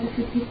talking with a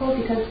few people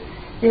because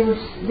there was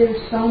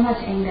so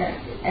much anger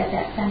at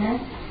that center.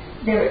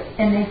 They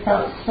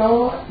felt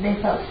so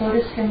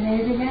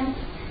discriminated against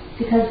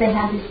because they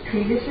had these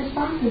previous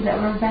responses that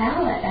were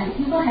valid, and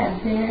people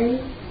had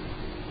very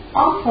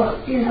awful,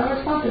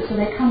 responses. So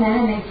they come in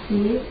and they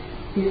see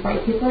these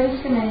white people are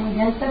discriminating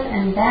against us,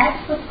 and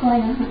that's what's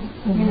going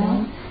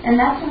on, and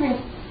that's a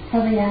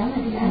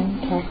reality.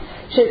 Okay.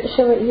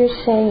 So what you're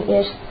saying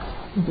is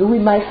we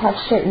might have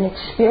certain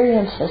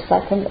experiences,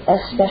 like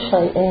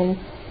especially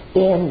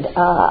in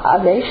a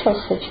racial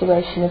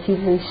situation, if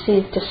you've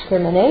received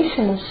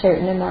discrimination a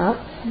certain amount,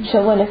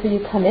 so whenever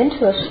you come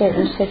into a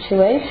certain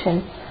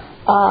situation,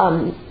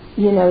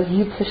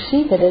 you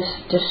perceive it as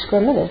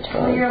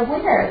discriminatory. Well, you're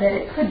aware that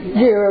it could be.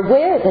 You're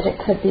aware that it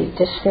could be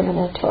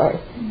discriminatory.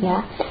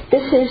 Yeah.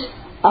 This is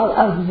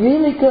a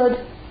really good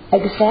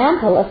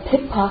example of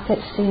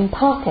pickpockets seeing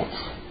pockets.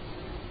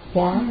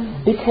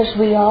 Yeah. Because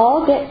we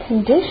all get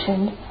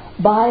conditioned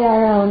by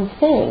our own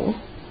thing,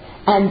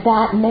 and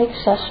that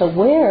makes us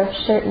aware of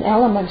certain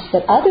elements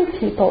that other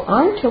people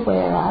aren't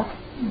aware of.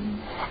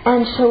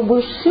 And so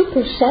we're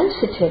super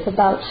sensitive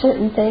about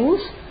certain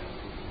things.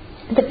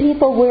 The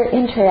people we're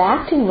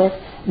interacting with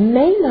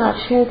may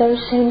not share those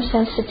same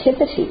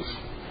sensitivities.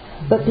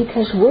 But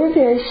because we're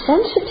very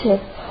sensitive,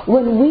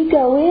 when we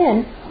go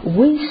in,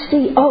 we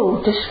see,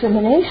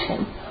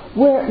 discrimination.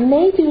 Where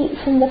maybe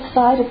from the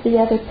side of the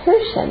other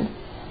person,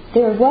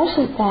 there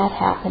wasn't that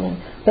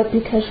happening. But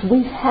because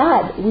we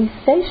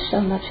face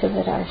so much of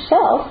it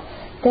ourselves,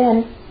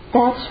 then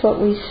that's what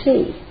we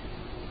see.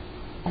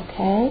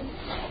 Okay?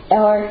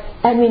 Or,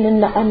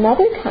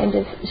 another kind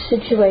of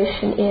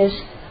situation is,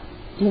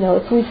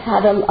 if we've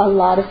had a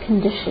lot of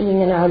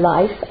conditioning in our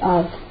life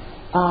of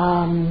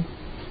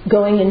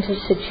going into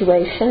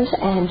situations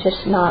and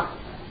just not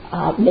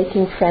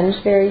making friends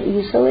very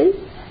easily,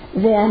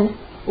 then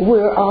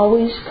we're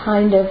always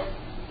kind of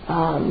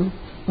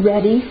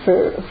ready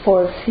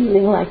for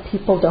feeling like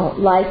people don't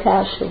like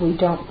us, or we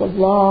don't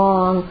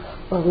belong,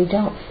 or we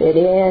don't fit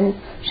in.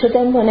 So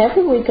then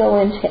whenever we go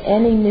into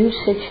any new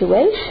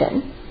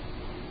situation,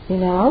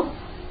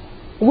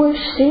 we're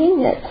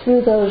seeing it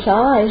through those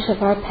eyes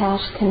of our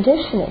past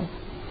conditioning.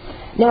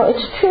 Now,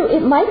 it's true,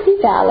 it might be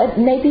valid,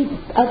 maybe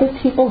other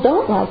people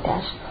don't like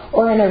us,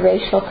 or in a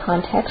racial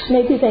context,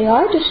 maybe they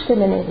are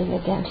discriminating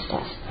against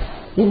us.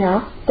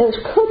 Those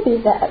could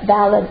be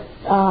valid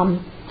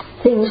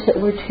things that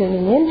we're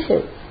tuning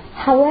into.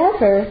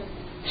 However,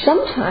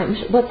 sometimes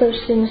what those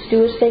things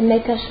do is they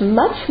make us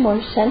much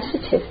more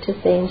sensitive to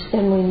things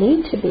than we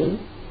need to be.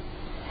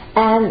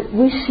 And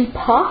we see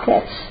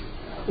pockets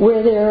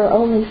where there are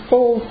only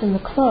folds in the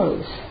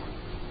clothes.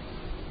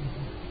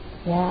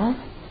 Yeah?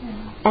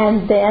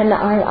 And then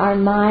our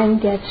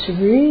mind gets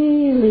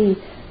really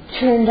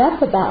turned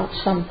up about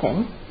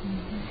something.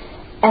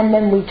 And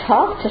then we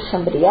talk to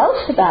somebody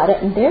else about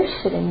it, and they're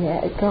sitting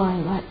there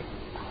going like,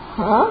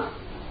 huh?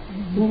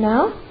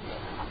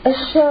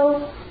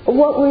 So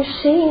what we're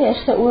seeing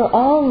is that we're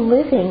all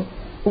living,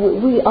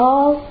 we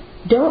all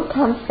don't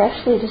come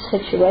freshly to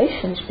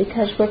situations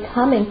because we're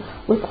coming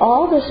with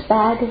all this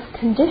bag of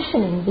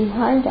conditioning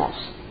behind us,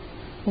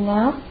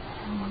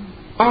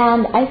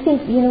 And I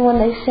think, when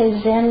they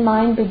say Zen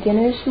mind,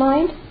 beginner's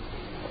mind,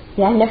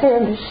 I never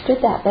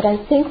understood that, but I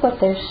think what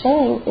they're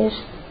saying is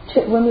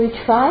when we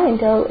try and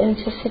go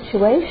into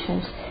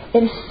situations,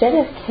 instead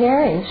of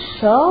carrying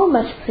so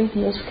much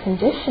previous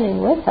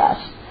conditioning with us,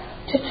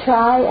 to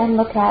try and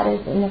look at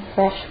it in a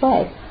fresh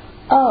way.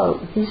 Oh,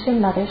 these are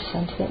mother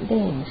sentient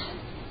beings.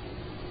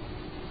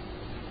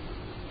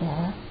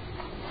 Yeah.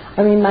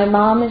 My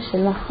mom is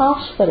in the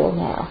hospital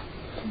now.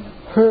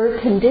 Her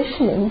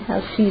conditioning,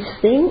 how she's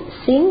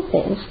seeing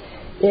things,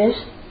 is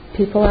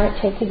people aren't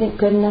taking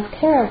good enough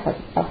care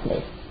of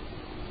me.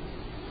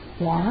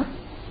 Yeah?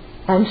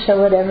 And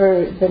so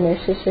whatever the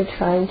nurses are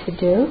trying to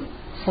do,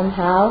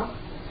 somehow,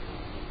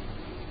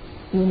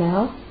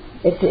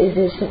 it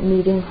isn't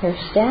meeting her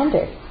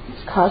standard.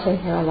 It's causing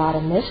her a lot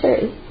of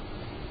misery.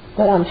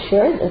 But I'm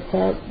sure that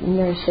the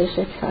nurses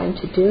are trying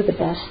to do the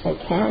best they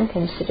can,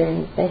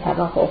 considering they have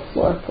a whole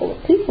floor full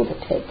of people to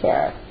take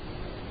care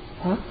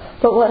of.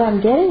 But what I'm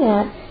getting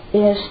at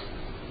is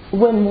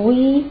when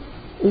we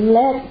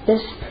let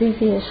this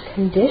previous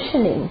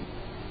conditioning,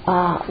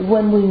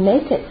 when we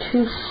make it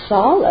too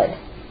solid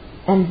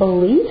and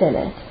believe in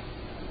it,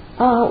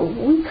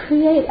 we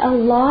create a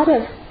lot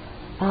of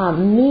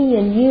me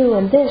and you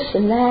and this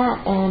and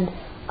that and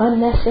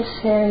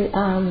unnecessary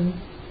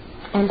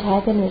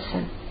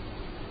antagonism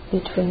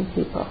between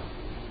people.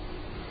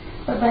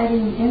 But by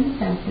being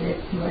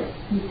insensitive to it,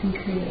 you can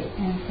create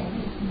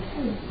antagonism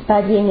too.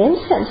 By being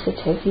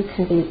insensitive, you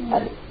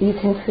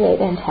can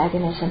create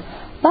antagonism.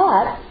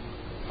 But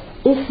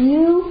if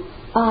you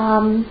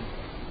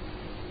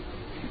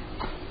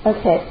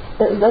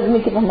let me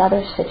give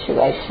another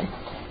situation.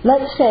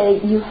 Let's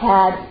say you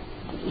had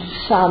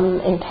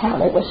some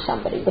encounter with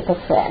somebody, with a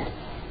friend,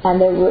 and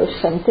there were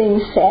some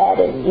things said,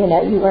 and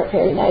you weren't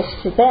very nice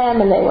to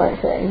them, and they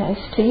weren't very nice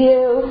to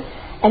you.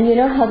 And you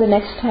know how the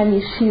next time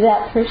you see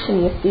that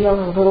person, you feel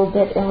a little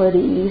bit ill at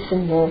ease,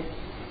 and you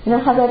know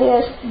how that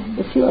is? Mm-hmm.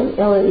 You're feeling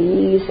ill at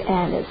ease,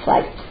 and it's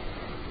like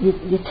you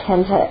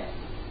tend to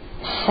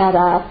shut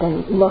up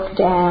and look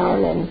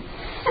down, and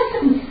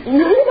you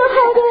know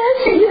how it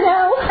is,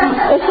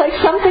 It's like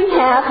something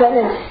happened,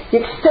 and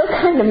you're still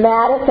kind of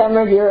mad at them,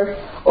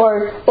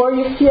 or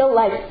you feel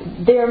like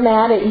they're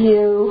mad at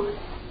you.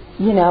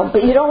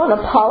 But you don't want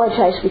to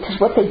apologize because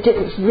what they did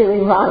was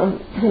really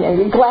wrong.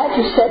 You're glad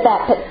you said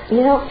that, but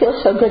you don't feel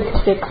so good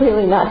because they're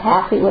clearly not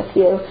happy with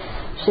you.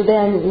 So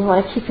then you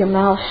want to keep your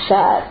mouth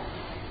shut.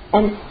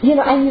 And,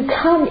 and you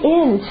come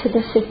into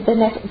the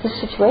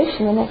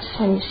situation the next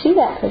time you see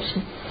that person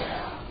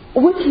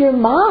with your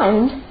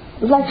mind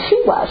like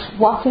she was,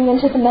 walking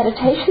into the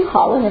meditation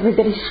hall and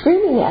everybody's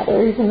screaming at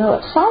her even though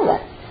it's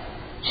silent.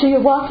 So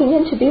you're walking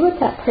in to be with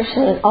that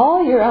person and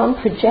all your own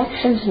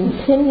projections and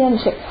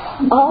opinions are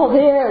all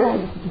there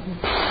like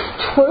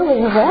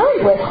twirling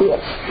around with you,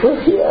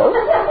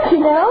 you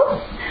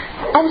know?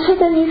 And so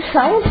then you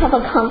try and have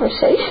a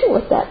conversation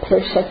with that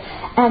person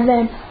and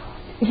then,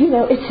 you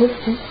know, it's just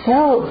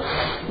so,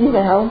 you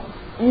know,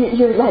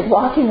 you're like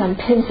walking on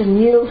pins and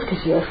needles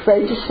because you're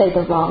afraid to say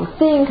the wrong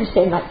thing because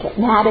they might get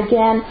mad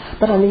again.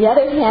 But on the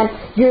other hand,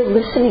 you're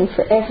listening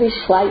for every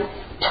slight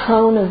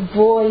tone of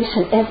voice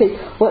and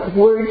what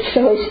word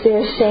choice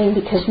they're saying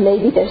because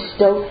maybe they're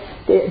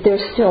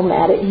still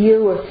mad at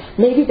you, or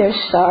maybe they're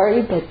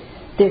sorry but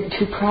they're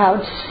too proud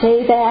to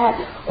say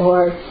that,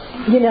 or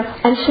you know.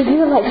 And so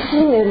you're like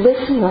sitting there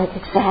listening like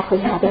exactly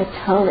how their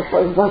tone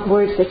of what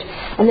words they,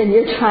 and then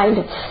you're trying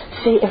to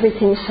say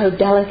everything so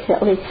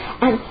delicately,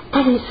 and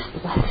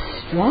it's like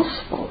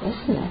stressful,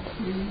 isn't it?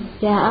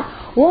 Mm-hmm. Yeah.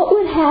 What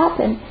would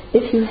happen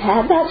if you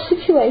had that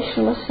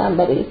situation with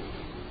somebody?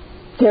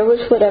 There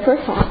was whatever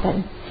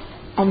happened,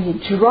 and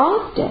you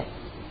dropped it.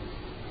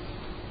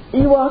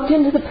 You walked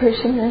into the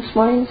person this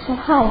morning and said,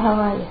 "Hi, how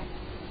are you?"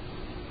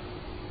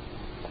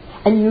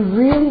 And you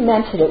really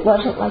meant it. It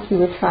wasn't like you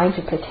were trying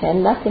to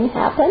pretend nothing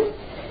happened.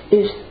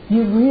 You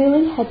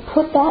really had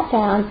put that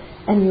down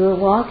and you were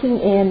walking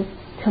in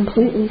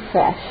completely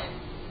fresh.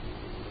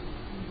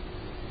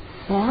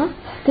 Yeah?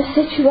 The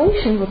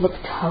situation would look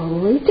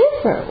totally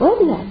different,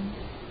 wouldn't it?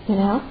 You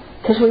know?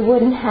 Because we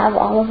wouldn't have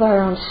all of our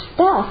own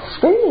stuff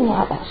screaming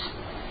at us.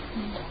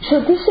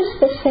 So this is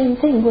the same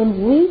thing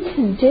when we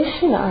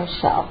condition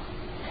ourselves.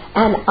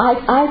 And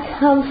I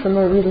come from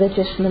a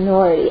religious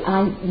minority.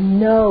 I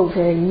know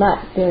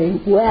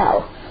very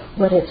well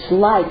what it's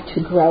like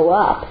to grow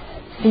up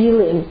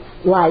feeling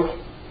like,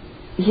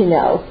 you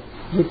know,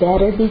 you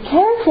better be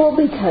careful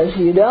because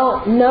you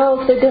don't know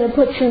if they're going to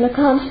put you in a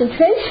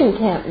concentration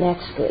camp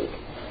next week.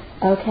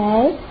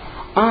 Okay?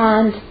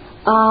 And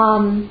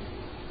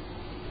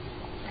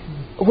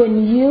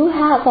when you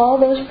have all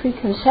those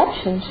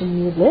preconceptions and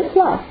you live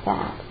like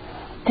that,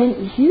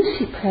 then you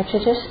see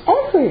prejudice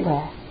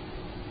everywhere.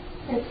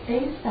 It's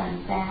based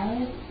on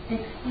valid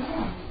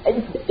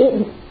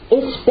experience.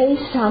 It's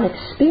based on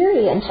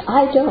experience.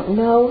 I don't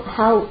know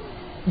how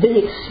the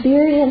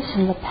experience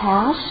in the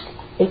past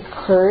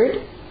occurred,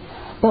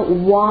 but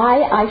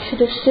why I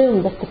should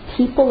assume that the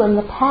people in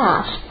the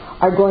past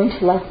are going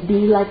to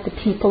be like the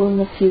people in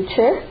the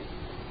future,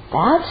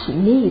 that's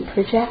me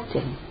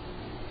projecting.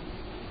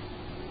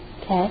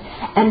 Okay?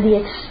 And the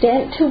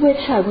extent to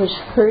which I was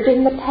hurt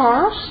in the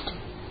past,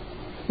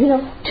 you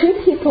know, two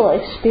people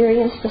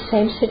experience the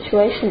same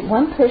situation.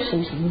 One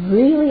person's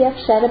really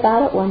upset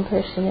about it, one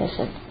person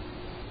isn't.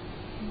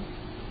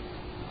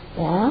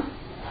 Yeah?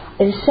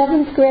 In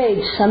 7th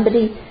grade,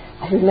 somebody,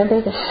 I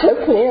remember this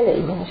so clearly,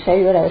 I'm going to show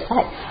you what I was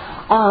like.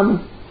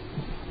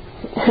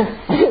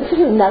 This is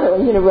another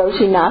one, you know,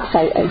 Rosie Knox,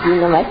 I you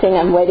know my thing,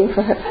 I'm waiting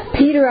for her.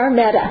 Peter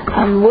Armetta,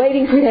 I'm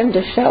waiting for him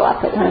to show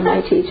up at one of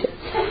my teachers.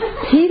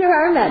 Peter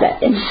Armetta,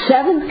 in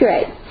 7th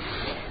grade,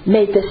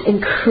 made this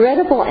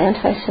incredible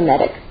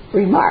anti-Semitic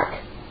remark.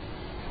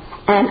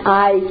 And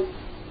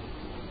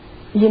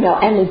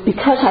and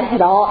because I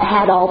had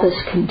all this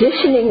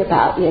conditioning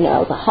about, you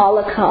know, the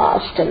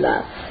Holocaust and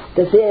the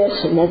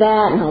this and the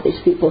that and all these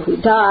people who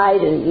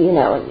died and, you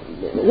know,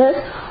 and this,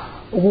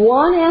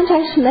 one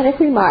anti-Semitic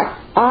remark,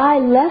 I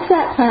left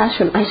that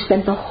classroom. I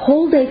spent the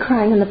whole day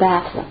crying in the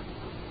bathroom.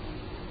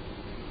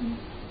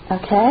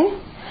 Okay?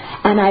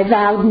 And I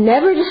vowed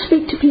never to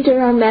speak to Peter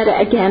Armetta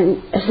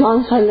again as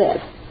long as I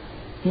live.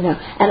 You know,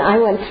 and I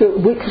went through,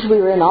 because we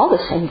were in all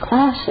the same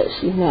classes,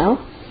 you know,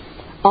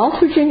 all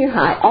through junior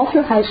high, all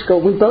through high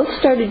school. We both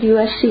started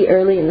USC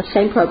early in the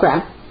same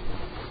program.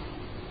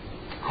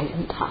 I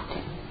didn't talk to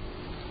him,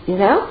 you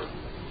know?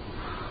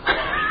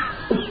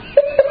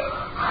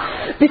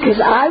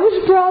 Because I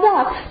was brought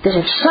up that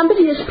if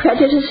somebody is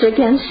prejudiced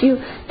against you,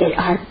 they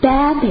are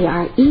bad, they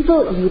are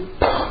evil, you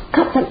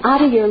cut them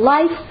out of your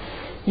life.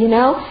 You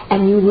know,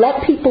 and you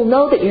let people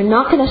know that you're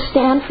not going to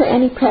stand for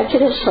any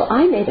prejudice. So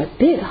I made a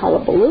big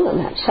hullabaloo in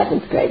that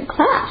 7th grade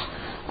class.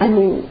 I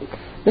mean,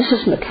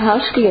 Mrs.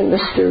 Mikowski and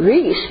Mr.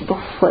 Reese,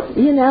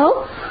 you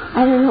know,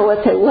 I don't know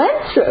what they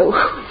went through.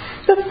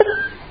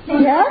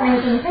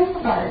 Yeah? Think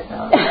about it,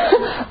 though.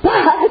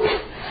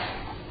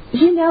 But,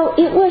 you know,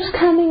 it was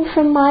coming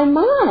from my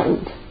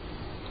mind.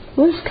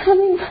 It was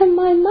coming from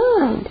my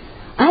mind.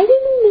 I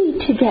didn't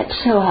need to get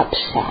so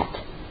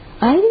upset.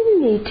 I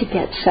didn't need to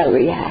get so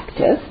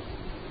reactive.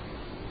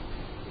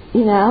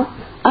 You know,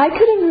 I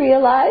could have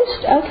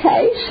realized,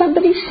 okay,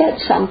 somebody said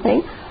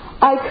something.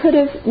 I could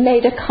have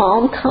made a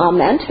calm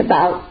comment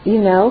about, you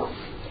know,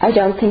 I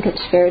don't think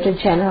it's fair to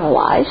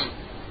generalize.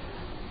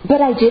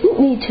 But I didn't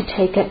need to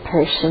take it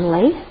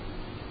personally.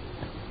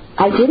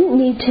 I didn't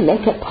need to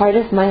make it part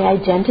of my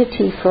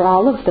identity for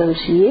all of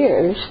those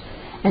years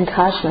and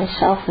cause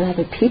myself and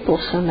other people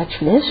so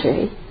much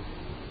misery.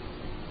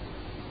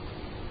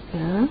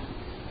 Yeah?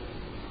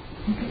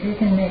 It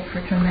can make for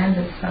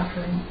tremendous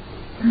suffering.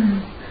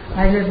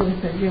 I lived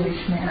with a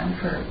Jewish man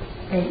for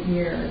 8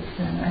 years,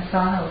 and I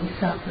saw how he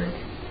suffered.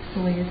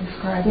 So Leah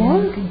described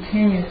him. He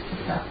continues to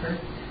suffer.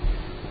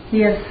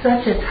 He has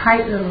such a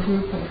tight little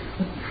group of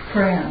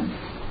friends,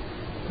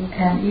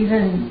 and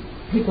even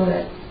people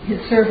that his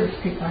service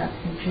people have to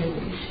be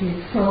Jewish.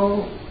 He's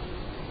so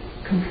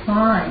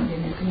confined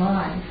in his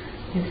life.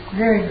 It's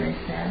very, very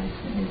sad.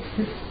 It's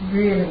just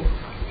really,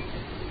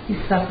 he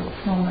suffered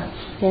so much.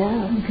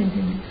 Yeah. And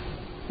continues.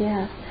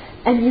 Yeah.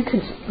 And you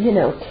could,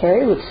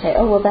 Carrie would say,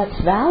 oh, well, that's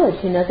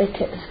valid. They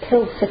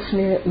killed 6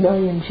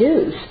 million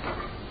Jews.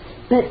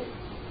 But,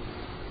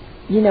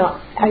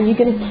 are you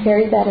going to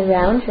carry that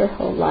around your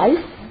whole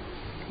life?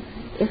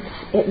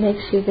 It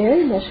makes you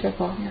very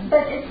miserable.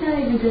 But it's not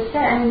even just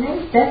that. I mean,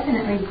 there's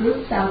definitely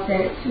groups out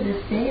there to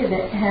this day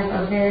that have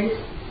a very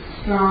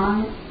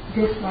strong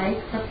dislike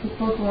for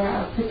people who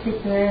are of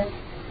particular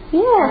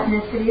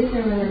ethnicities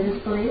or religious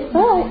beliefs.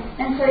 Right.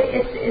 And so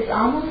it's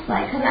almost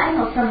like, because I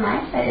know from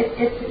my side,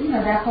 it's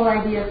that whole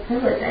idea of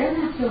privilege. I don't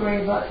have to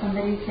worry about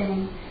somebody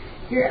saying,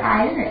 you're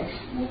Irish.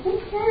 Well, who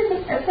cares?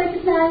 It's like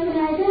it's not even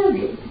an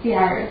identity to be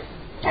Irish.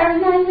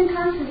 I'm not even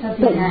conscious of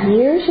being Irish. But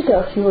years ago,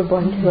 if you were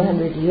born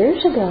 200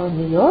 years ago in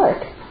New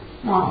York.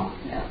 No.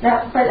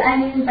 But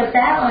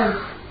that was,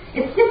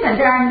 it's different.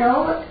 There are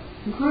no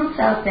groups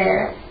out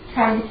there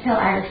trying to kill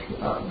Irish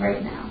people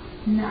right now.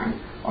 None.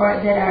 Or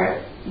that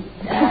are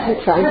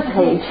trying to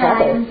kill each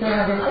other. Or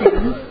other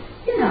things.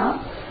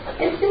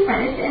 It's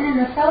different. And in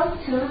the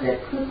South, too, the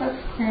Ku Klux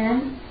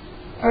Klan,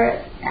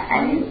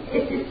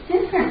 it's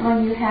different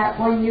when you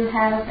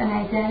have an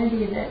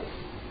identity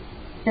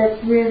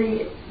that's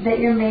really, that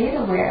you're made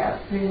aware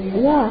of, really.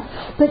 Yeah,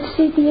 but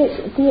see, the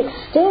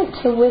extent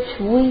to which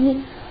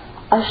we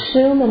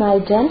assume an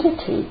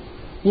identity,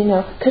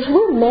 because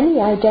we're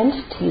many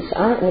identities,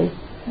 aren't we?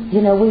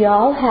 We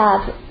all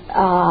have,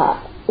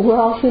 we're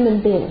all human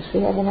beings.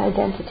 We have an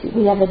identity.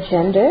 We have a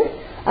gender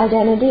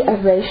identity, a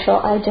racial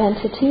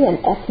identity, an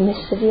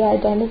ethnicity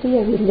identity,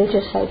 a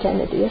religious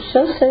identity, a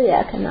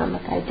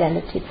socioeconomic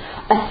identity,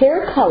 a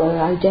hair color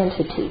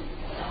identity,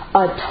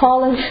 a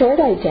tall and short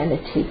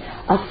identity,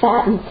 a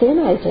fat and thin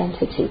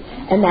identity,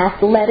 an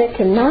athletic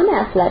and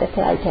non-athletic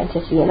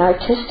identity, an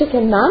artistic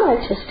and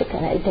non-artistic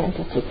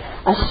identity,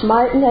 a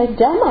smart and a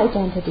dumb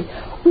identity.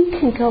 We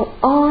can go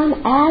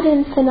on ad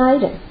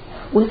infinitum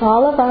with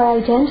all of our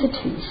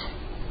identities.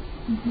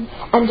 Mm-hmm.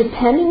 And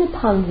depending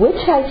upon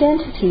which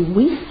identity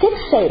we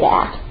fixate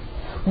at,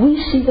 we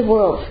see the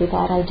world through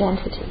that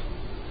identity.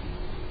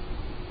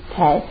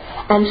 Okay?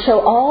 And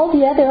so all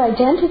the other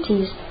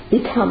identities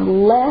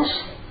become less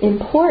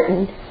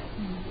important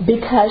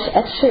because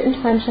at certain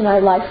times in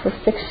our life we're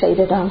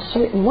fixated on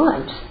certain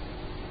ones.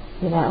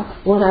 When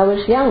I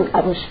was young, I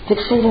was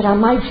fixated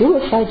on my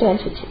Jewish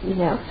identity,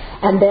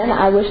 and then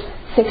I was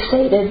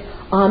fixated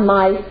on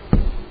my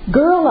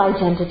girl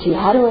identity,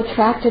 how to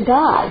attract a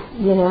guy,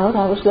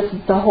 that was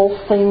the whole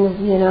thing of,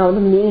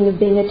 the meaning of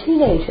being a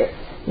teenager,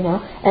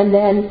 and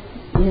then,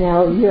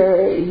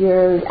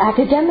 your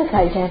academic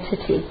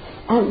identity.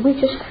 And we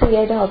just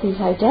create all these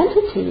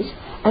identities,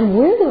 and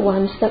we're the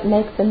ones that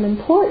make them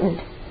important.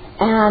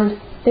 And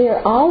they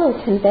are all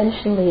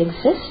conventionally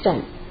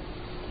existent.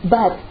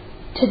 But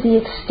to the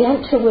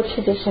extent to which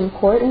it is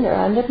important or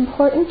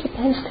unimportant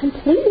depends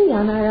completely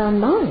on our own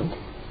mind.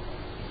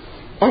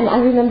 And I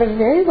remember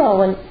very well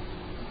when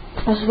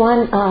there was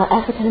one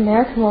African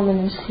American woman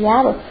in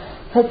Seattle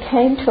who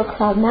came to a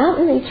Cloud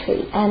Mountain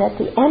retreat, and at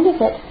the end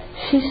of it,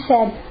 she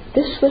said,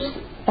 this was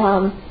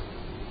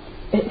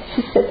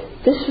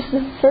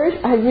the first,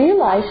 I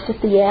realized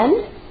at the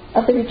end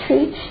of the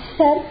retreat, she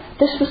said,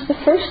 this was the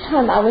first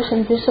time I was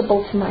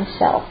invisible to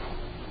myself.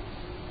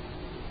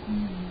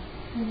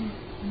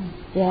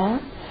 Yeah?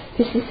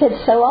 Because she said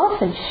so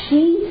often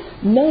she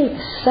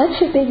makes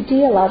such a big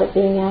deal out of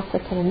being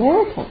African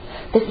American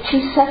that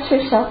she sets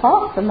herself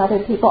off from other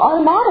people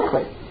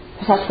automatically,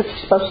 because that's what you're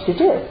supposed to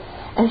do.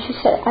 And she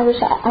said, I was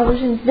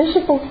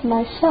invisible to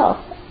myself,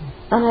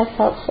 and I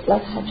felt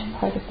like such a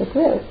part of the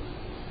group.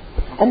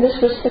 And this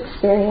was the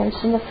experience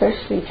in the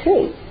first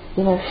retreat.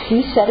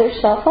 She set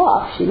herself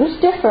off. She was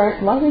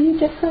different. Why were you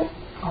different?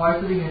 Oh, I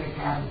was living in a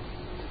cabin.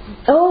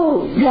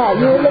 Oh, yeah,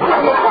 you were living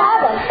in a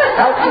cabin.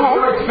 Okay.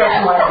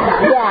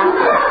 Yeah.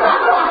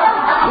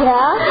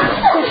 Yeah.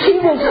 So she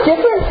was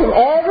different from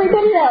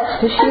everybody else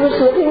because she was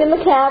living in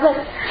the cabin.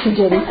 She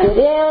didn't fit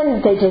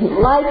in. They didn't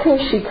like her.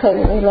 She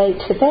couldn't relate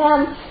to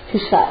them. She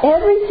saw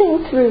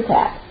everything through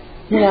that,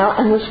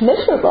 and was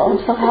miserable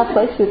until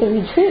halfway through the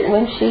retreat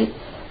when she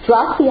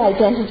dropped the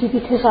identity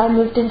because I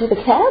moved into the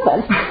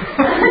cabin. But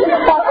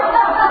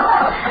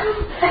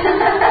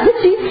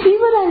you see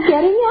what I'm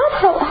getting at?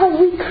 How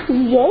we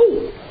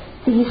create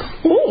these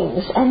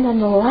things and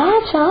then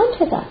latch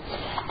onto them.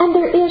 And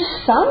there is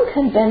some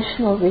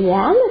conventional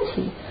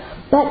reality,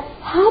 but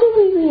how do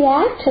we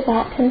react to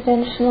that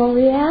conventional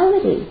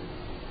reality?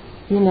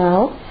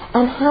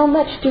 And how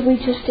much do we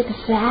just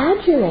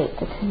exaggerate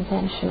the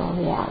conventional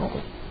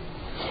reality?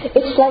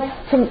 It's like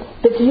from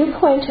the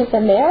viewpoint of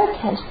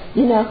Americans,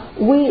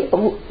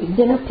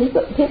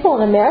 people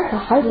in America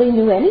hardly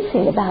knew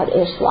anything about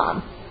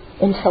Islam.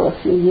 until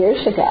a few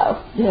years ago.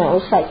 You know,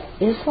 it was like,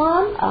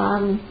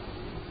 Islam?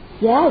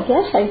 Yeah, I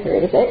guess I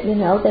heard of it. You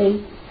know,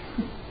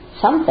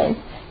 something,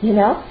 you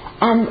know.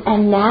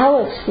 And now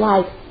it's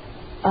like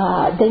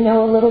they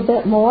know a little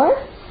bit more.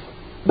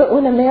 But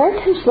when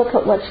Americans look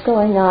at what's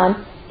going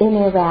on in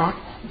Iraq,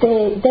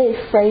 they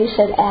phrase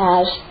it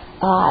as,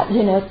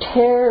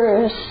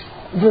 terrorists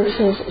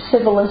versus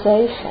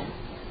civilization,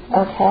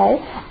 okay?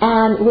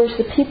 And whereas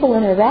the people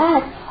in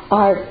Iraq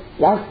are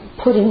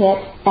putting it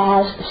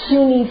as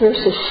Sunni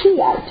versus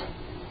Shiite.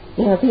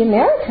 You know, the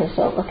Americans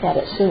don't look at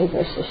it Sunni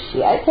versus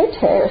Shiite. They're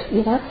terrorists,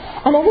 you know.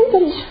 And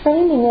everybody's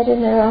framing it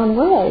in their own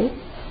way,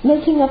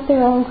 making up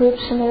their own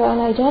groups and their own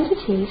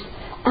identities,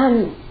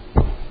 and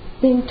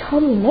being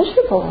totally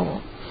miserable in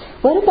it.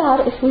 What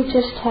about if we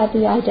just had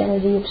the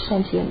identity of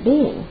sentient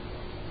being?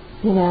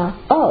 You know,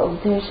 oh,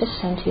 there's a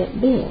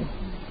sentient being.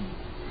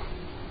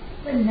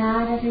 But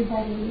not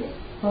everybody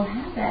will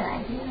have that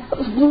idea.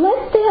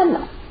 Let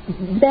them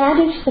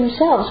manage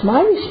themselves.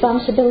 My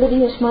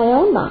responsibility is my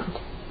own mind.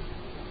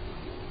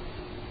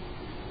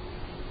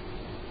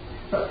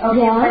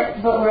 Okay,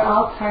 but we're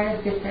all part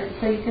of different,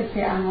 so you could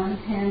say on one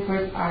hand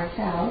we're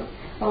ourselves,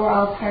 but we're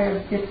all part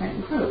of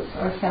different groups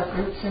or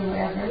subgroups or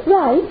whatever.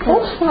 Right, so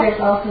that's right.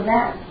 There's also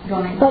that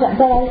going on. But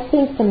I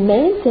think the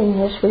main thing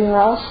is we are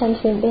all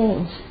sentient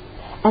beings.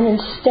 And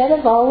instead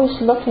of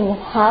always looking at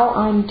how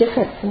I'm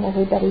different from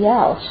everybody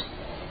else,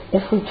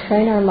 if we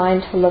train our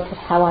mind to look at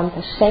how I'm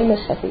the same as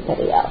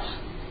everybody else,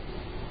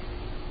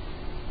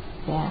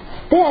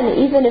 then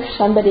even if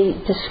somebody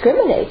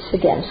discriminates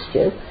against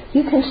you,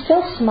 you can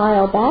still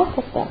smile back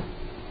at them.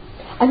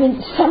 I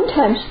mean,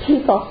 sometimes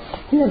people,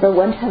 I remember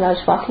one time I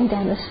was walking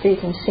down the street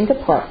in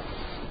Singapore,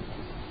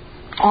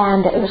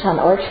 and it was on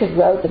Orchard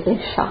Road, the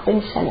big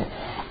shopping center,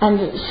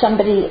 and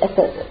somebody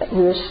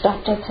we were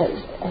stopped at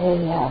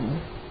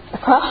a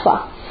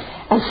crosswalk,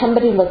 and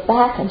somebody looked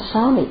back and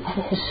saw me,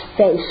 and his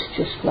face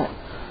just went,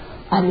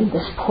 I mean,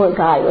 this poor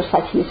guy was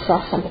like he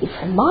saw somebody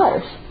from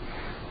Mars.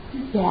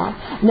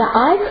 Yeah. Now,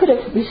 I could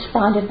have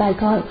responded by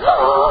going,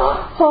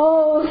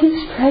 oh,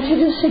 he's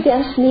prejudiced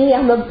against me.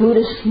 I'm a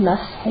Buddhist. He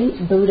must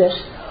hate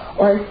Buddhists.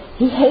 Or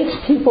he hates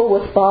people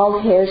with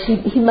bald hairs.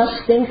 He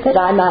must think that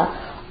I'm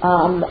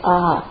an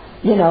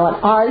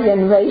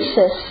Aryan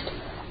racist,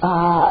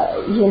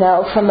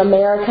 from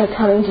America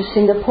coming to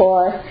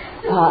Singapore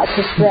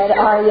to spread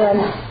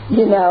Aryan,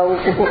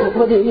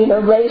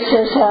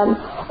 racism.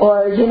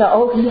 Or,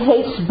 he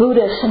hates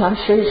Buddhists and I'm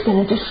sure he's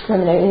going to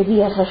discriminate. Maybe he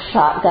has a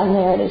shotgun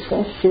there and he's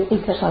going to shoot me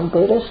because I'm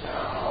Buddhist.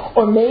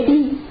 Or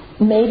maybe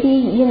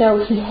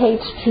he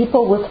hates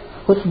people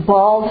with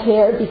bald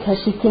hair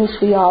because he thinks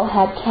we all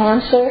have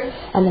cancer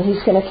and that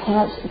he's going to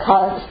catch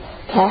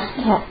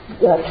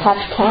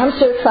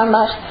cancer from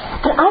us.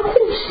 And I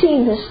could have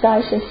seen this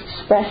guy's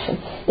expression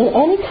in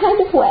any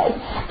kind of way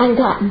and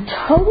gotten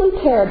totally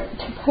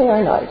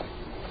paranoid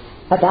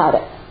about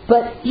it.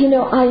 But,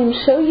 I am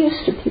so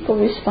used to people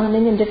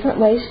responding in different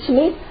ways to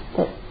me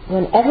that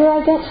whenever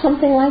I get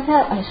something like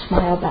that, I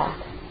smile back.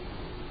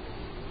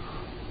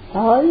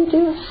 All you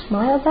do is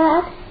smile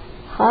back.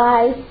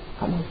 Hi,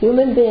 I'm a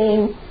human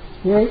being.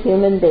 You're a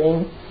human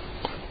being.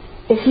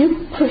 If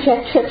you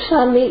project trips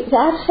on me,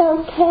 that's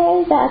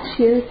okay. That's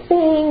your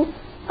thing.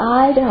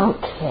 I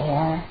don't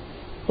care.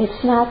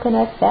 It's not going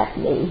to affect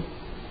me.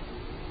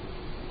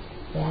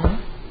 Yeah?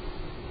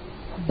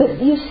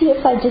 But you see,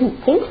 if I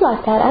didn't think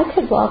like that, I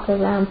could walk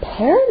around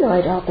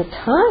paranoid all the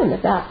time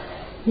about,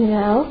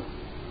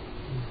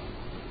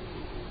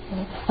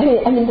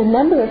 I mean, the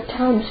number of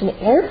times in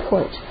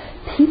airports,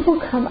 people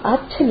come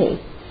up to me,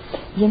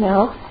 and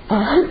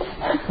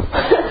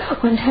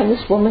one time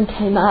this woman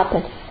came up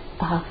and,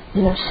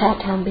 sat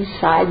down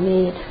beside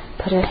me and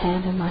put her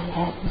hand on my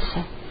head and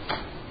said,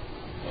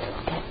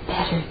 "You'll get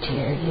better,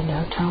 dear,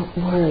 don't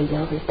worry,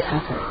 you'll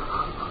recover."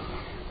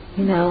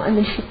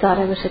 She thought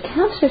I was a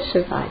cancer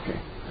survivor.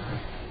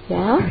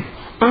 Yeah?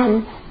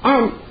 And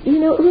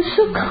it was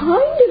so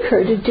kind of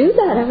her to do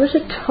that. I was a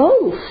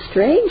total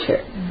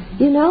stranger,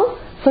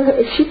 For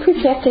her, she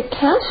projected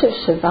cancer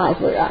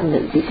survivor on me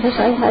because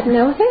I had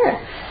no hair.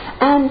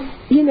 And,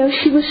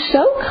 she was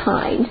so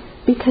kind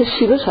because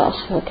she was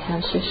also a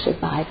cancer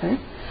survivor.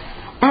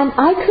 And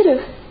I could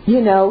have,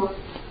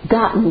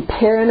 gotten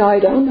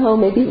paranoid. Oh no,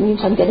 maybe it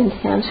means I'm getting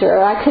cancer.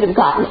 Or I could have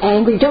gotten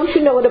angry. Don't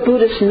you know what a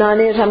Buddhist nun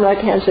is? I'm not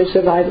a cancer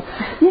survivor.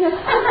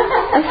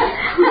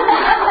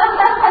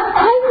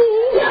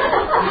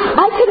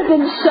 I could have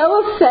been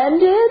so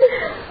offended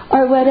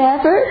or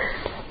whatever.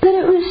 But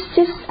it was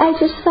I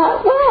just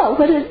thought, wow,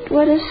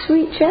 what a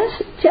sweet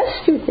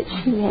gesture that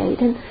she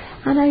made.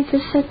 And I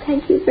just said,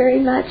 thank you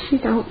very much.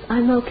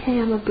 I'm okay.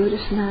 I'm a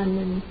Buddhist nun,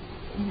 and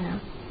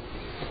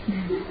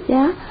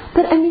Yeah,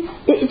 but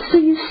so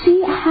you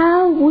see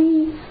how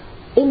we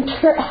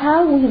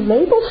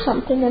label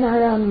something in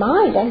our own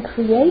mind and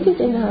create it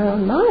in our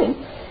own mind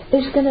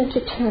is going to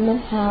determine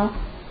how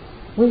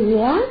we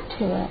react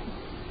to it.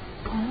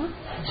 Yeah?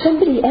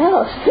 Somebody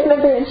else, I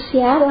remember in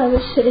Seattle, I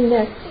was sitting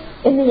there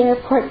in the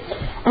airport,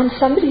 and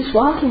somebody's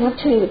walking up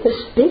to me with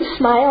this big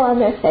smile on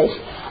their face,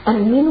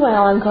 and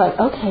meanwhile I'm going,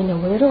 okay, now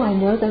where do I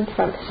know them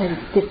from? Because I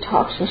give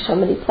talks in so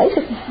many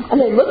places, and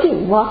they're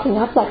walking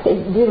up like they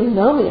really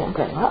know me. I'm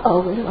going,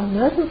 uh-oh, where do I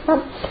know them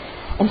from?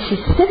 And she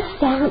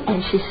sits down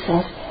and she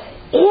says,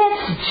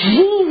 it's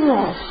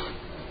Jesus.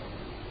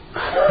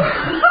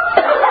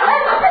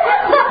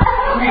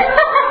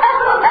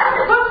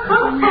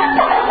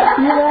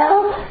 You know,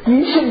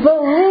 you should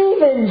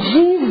believe in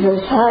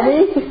Jesus,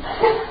 honey.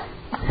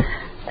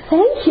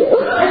 Thank you.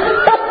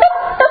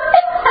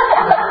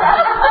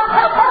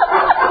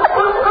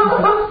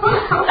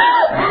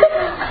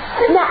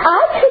 Now,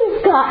 I could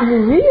have gotten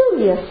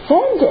really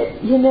offended,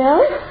 you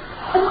know.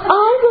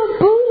 I'm a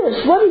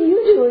Buddhist. What are you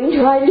doing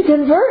trying to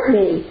convert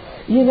me,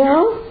 you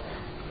know?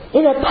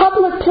 In a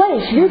public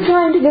place, you're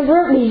trying to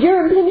convert me.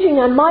 You're impinging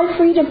on my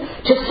freedom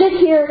to sit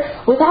here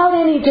without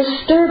any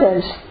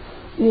disturbance.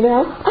 You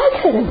know, I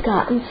could have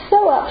gotten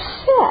so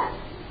upset.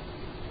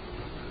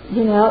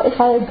 You know, if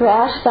I had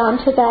grasped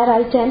onto that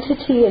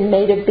identity and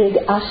made a big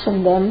us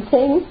and them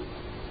thing.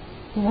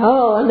 You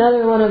know,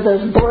 another one of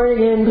those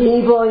born-again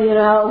people, you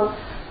know.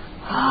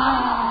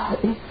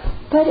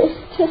 But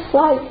it's just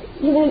like,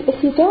 you know,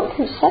 if you don't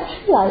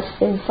conceptualize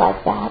things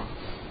like that,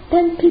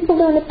 then people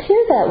don't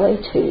appear that way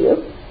to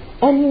you.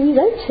 And you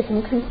relate to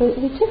them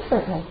completely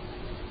differently.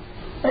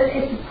 But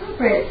it's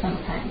appropriate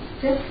sometimes.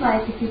 Just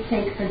like if you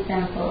take, for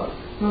example,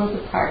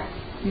 Rosa Parks.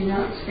 You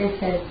know, they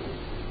said,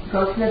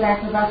 go to the back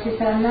of the bus. She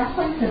said, I'm not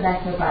going to the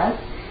back of the bus.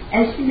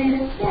 And she made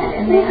a kid,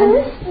 and they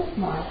understood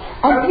more.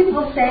 Or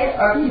people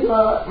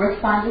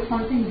respond to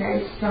something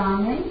very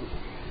strongly,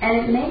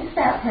 and it makes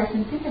that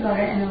person think about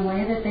it in a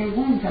way that they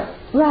wouldn't have.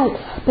 Right.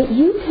 But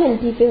you can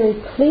be very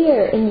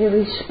clear in your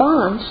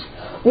response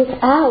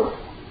without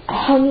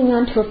hanging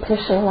on to a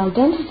personal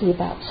identity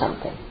about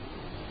something.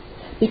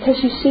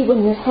 Because you see,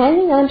 when you're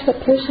hanging on to a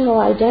personal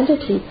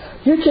identity,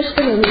 you're just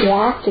going to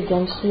react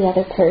against the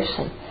other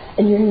person.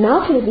 And you're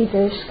not going to be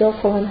very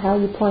skillful in how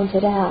you point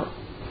it out.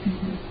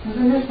 Mm-hmm. And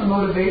then there's the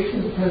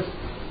motivation, because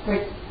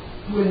like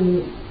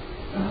when,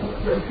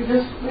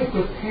 just like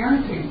with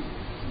parenting,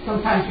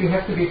 sometimes you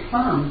have to be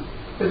firm.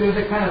 But there's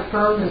a kind of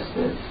firmness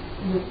that's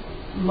with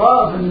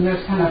love, and then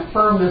there's kind of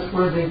firmness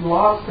where they've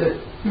lost it,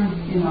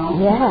 you know.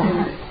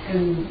 Yeah.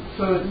 And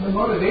so the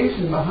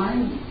motivation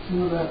behind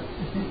some of that, I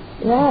think,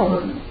 is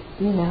important.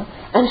 You know,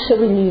 and so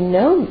when you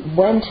know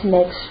when to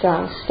make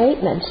strong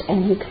statements,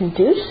 and you can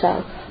do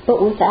so,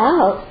 but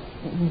without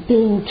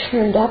being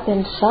turned up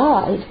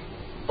inside,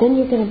 then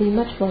you're going to be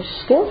much more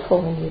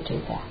skillful when you do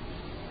that.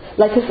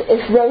 Like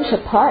if Rosa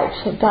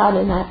Parks had gone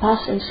in that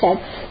bus and said,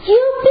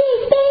 you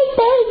beep, beep,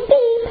 beep,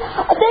 beep,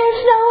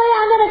 there's no way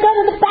I'm going to go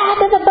to the back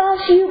of the bus,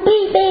 you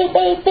beep, beep,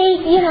 beep,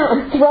 beep, you know,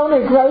 and thrown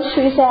her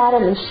groceries at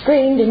him and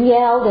screamed and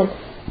yelled and,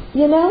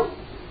 you know.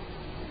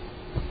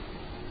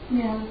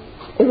 Yeah.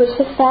 It was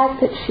the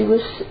fact that she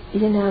was,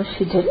 you know,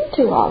 she didn't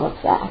do all of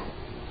that.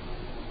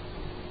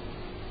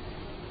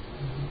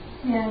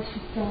 Yeah, she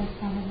still has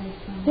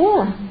salvation.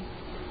 Yeah.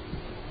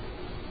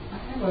 I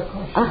have a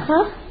question.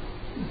 Uh-huh.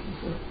 This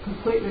is a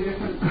completely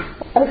different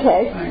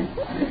Okay. thing,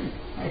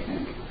 I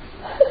think.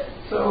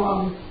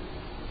 So,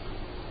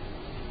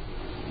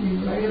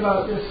 you write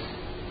about this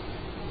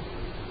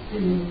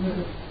in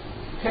the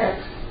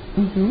text,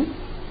 Mm-hmm.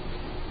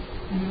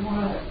 and I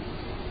want to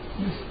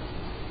just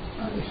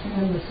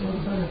understand this a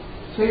little better.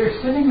 So you're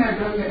sitting there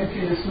doing the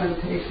emptiness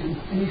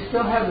meditation, and you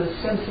still have this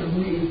sense of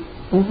me,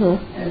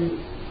 and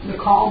the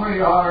calmer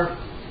you are,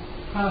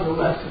 kind of the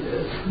less it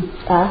is.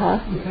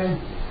 Okay?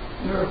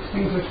 There are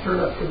things that stir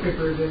up, the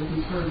bigger it is,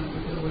 and harder to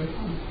get away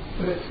from.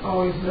 But it's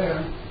always there.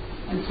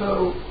 And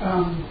so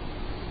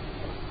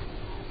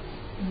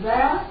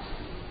that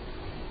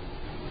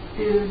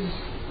is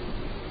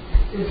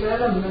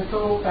that a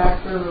mental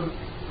factor of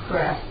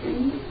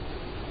grasping?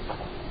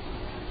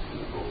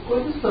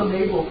 What is the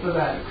label for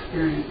that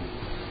experience?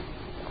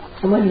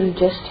 When you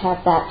just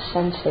have that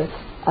sense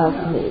of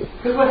me.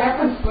 Because what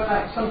happens when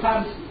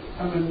sometimes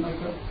I'm in like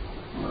a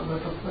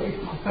place,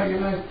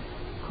 and I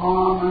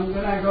calm, and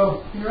then I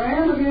go, here I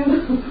am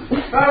again.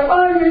 Try to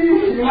find me.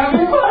 You have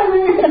to find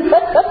me.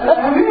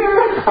 I'm here.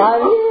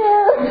 I'm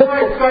here. So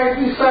I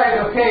decide,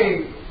 okay,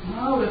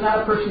 no, there's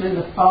not a person in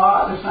the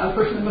thought, there's not a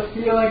person in the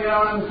feeling, you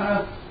know, and I'm kind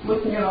of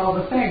looking at all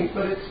the things,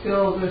 but it's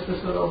still, there's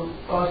this little,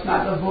 it's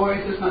not the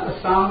voice, it's not the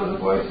sound of the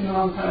voice, you know,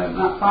 I'm kind of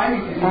not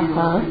finding any of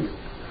those things.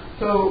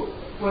 So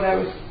what I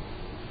was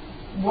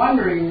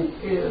wondering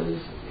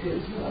is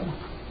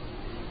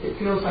it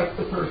feels like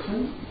the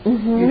person.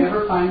 You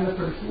never find the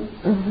person.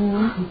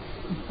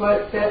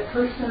 But that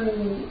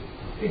person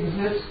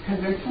exists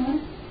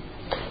conventionally?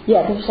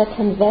 Yeah, there's a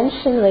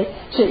conventionally,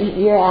 so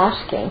you're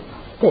asking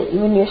that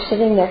when you're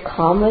sitting there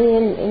calmly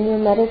in your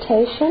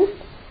meditation,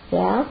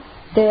 there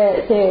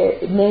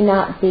may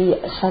not be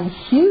some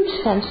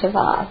huge sense of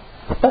I,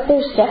 but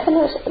there's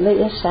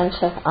definitely a sense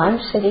of I'm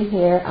sitting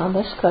here on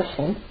this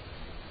cushion,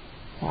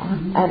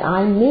 and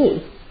I'm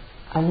me.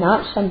 I'm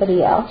not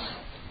somebody else.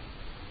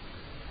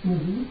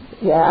 Mm-hmm.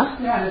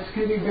 Yeah? Yeah, it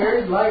can be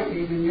very light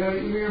even.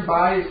 Your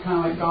body's kind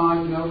of like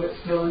gone, but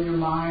still in your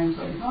mind's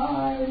like,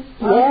 hi,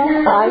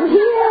 I'm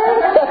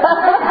here.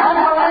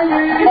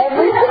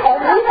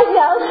 Everything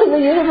else in the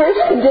universe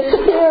can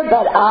disappear,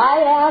 but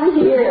I am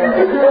here.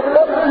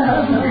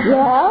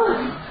 Yeah?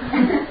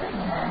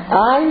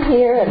 I'm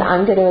here and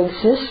I'm going to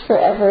exist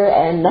forever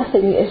and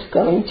nothing is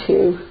going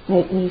to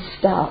make me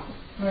stop.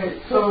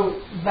 Right,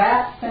 so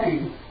that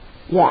thing.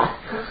 Yeah.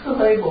 What's the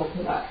label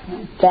for that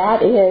thing?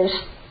 That is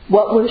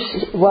what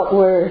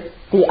we're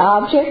the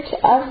object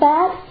of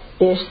that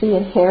is the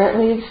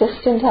inherently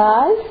existent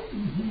I,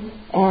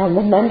 and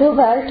the mental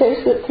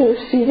characters that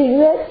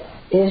preceding it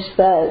is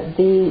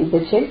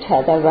the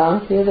jigta, the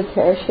wrong view, the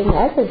perishing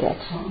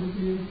aggregates.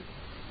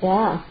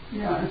 Yeah.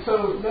 Yeah, and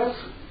so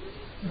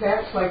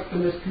that's like the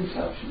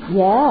misconception.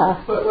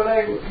 Yeah. But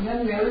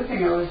then the other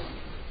thing I was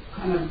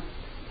kind of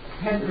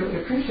hadn't really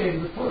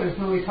appreciated before is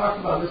when we talk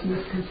about this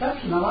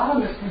misconception. A lot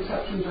of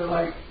misconceptions are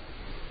like,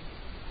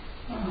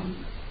 I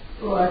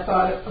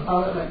thought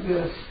about it like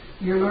this.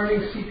 You're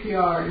learning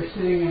CPR, you're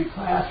sitting in a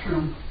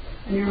classroom,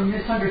 and you're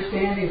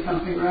misunderstanding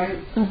something, right?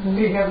 Mm-hmm. So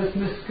you have this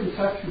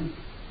misconception,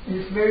 and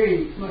it's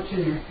very much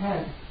in your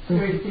head. It's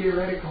very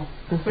theoretical.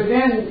 Mm-hmm. But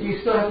then you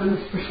still have the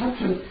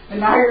misperception, and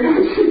now you're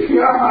doing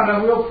CPR on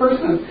a real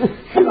person,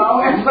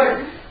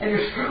 and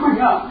you're screwing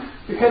up.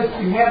 Because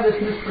you have this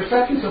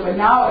misperception, but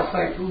now it's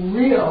like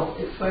real.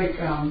 It's like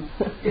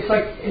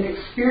an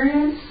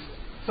experience.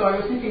 So I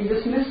was thinking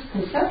this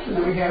misconception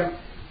that we have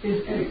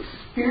is an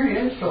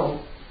experiential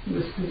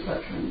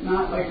misconception,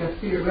 not like a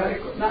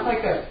theoretical, it's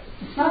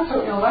not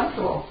so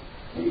intellectual.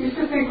 I used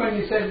to think when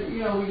you said,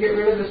 we get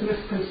rid of this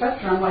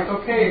misconception, I'm like,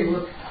 okay, we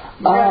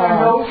got our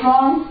notes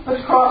wrong,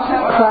 let's cross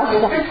that one out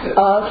and fix it.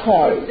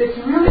 Okay. But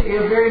it's really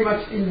a very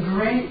much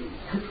ingrained,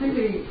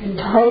 completely ingrained.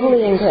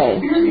 Totally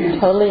ingrained.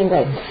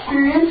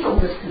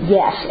 Experiential misconception.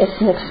 Yes, it's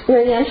an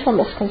experiential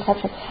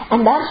misconception.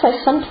 And that's why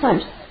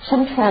sometimes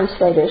some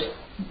translators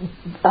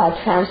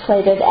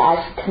translate it as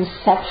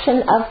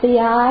conception of the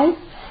I.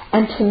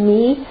 And to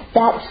me,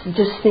 that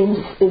just seems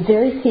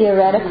very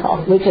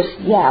theoretical. We just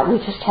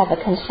have a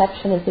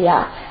conception of the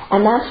I.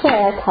 And that's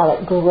why I call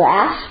it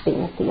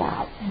grasping of the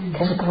I.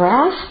 Because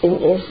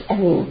grasping is,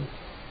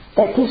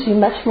 that gives you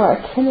much more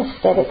a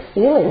kinesthetic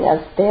feeling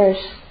of there's,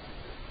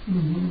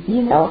 and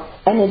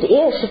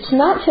it's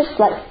not just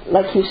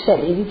like you said,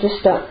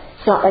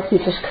 it's not like you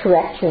just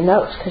correct your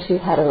notes because you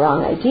had a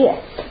wrong idea.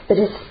 But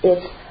it's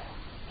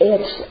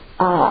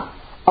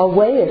a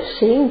way of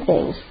seeing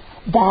things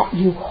that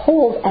you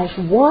hold as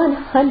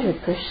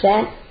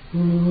 100%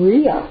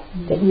 real,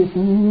 that you've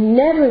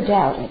never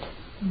doubted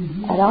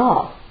at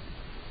all.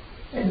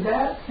 And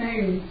that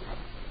thing,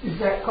 is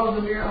that called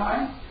the mirror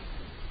eye?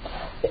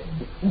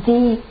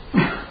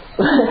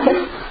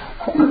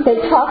 They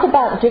talk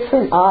about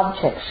different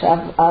objects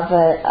of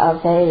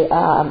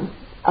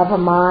a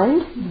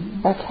mind.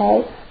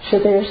 Okay, so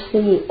there's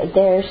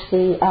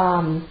the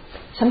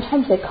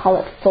sometimes they call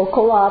it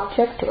focal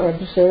object or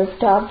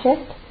observed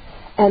object.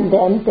 And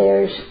then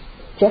there's,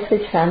 Jeffrey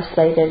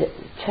translates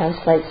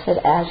it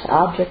as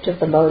object of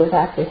the mode of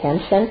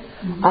apprehension.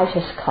 I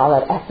just call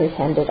it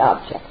apprehended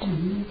object.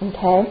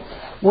 Okay?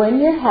 When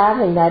you're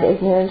having that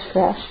ignorance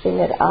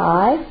grasping at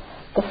I,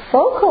 the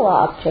focal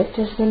object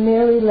is the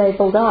merely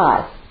labeled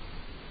I.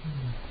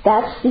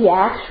 That's the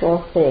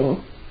actual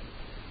thing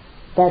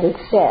that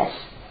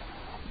exists.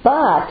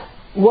 But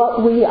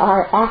what we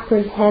are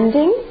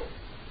apprehending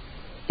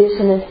is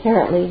an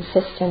inherently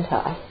existent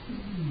I.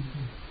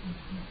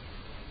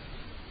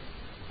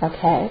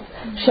 Okay,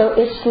 so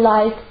it's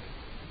like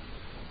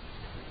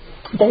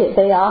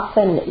they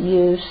often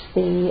use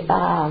the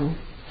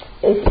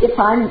if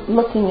I'm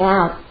looking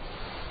out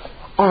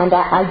and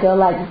I go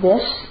like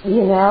this,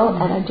 and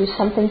I do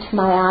something to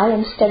my eye,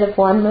 instead of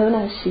one moon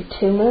I see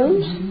two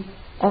moons.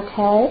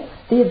 Okay,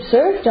 the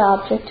observed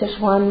object is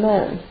one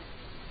moon.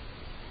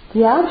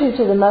 The object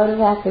of the mode of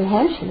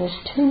apprehension is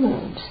two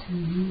moons.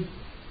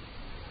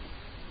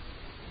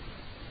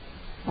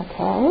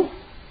 Okay.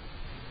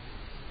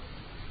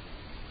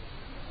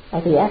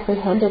 The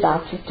apprehended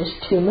object is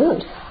two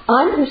moons.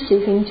 I'm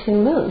perceiving two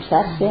moons.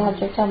 That's the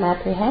object I'm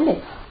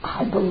apprehending.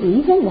 I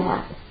believe in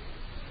that.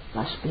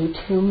 Must be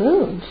two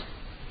moons.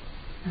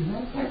 And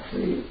that's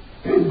actually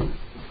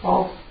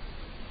false,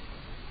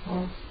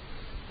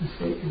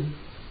 mistaken.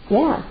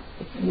 Yeah.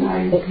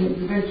 Not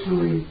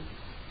conventionally.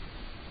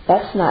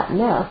 That's not,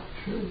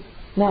 true.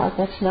 No,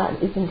 that's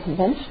not even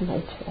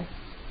conventionally true.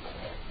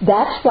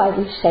 That's why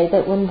we say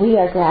that when we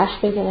are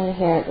grasping an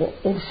inherent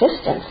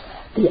existence,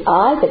 the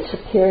I that's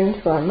appearing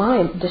to our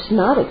mind does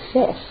not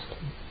exist.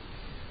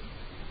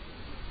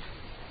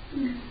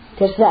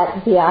 Because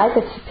the I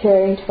that's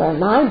appearing to our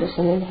mind is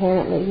an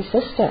inherently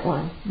existent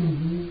one.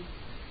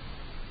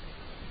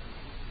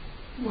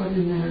 What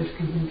in there is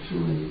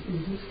conventionally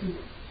existent?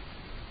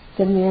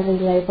 The merely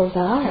labeled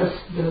I.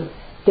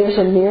 There's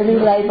a merely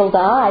labeled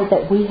I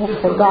that we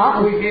have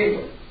forgotten.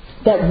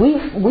 That we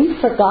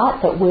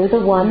forgot that we're the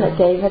one that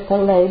gave it the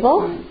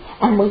label,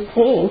 and we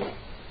think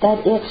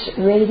that it's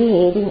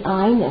radiating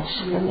I-ness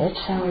from its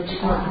own like you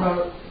talked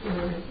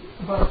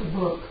about the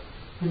book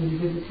when you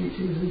did the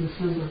teachings in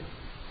December.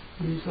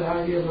 And it's the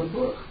idea of a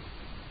book.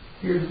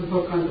 Here's the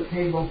book on the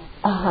table.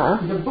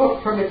 The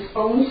book from its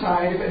own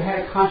side, if it had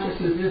a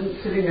consciousness,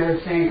 isn't sitting there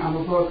saying, I'm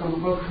a book, I'm a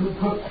book, I'm a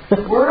book.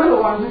 We're the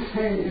ones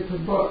saying it's a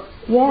book.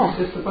 Yeah.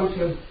 It's just a bunch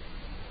of,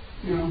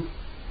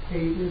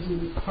 pages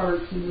and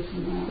parts and this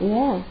and that.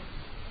 Yeah.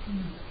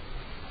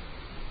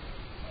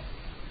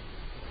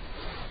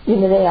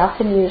 They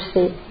often use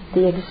the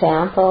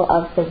example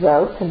of the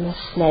rope and the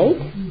snake.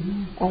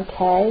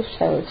 Okay,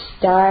 so it's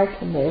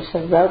dark and there's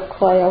a rope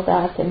coiled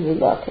up and you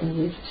look and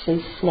you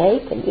see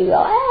snake and you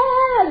go,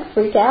 and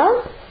freak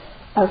out.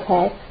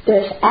 Okay,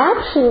 there's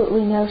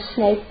absolutely no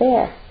snake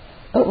there.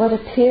 But what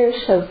appears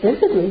so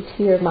vividly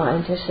to your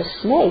mind is a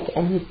snake,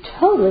 and you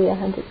totally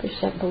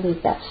 100%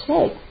 believe that's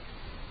snake.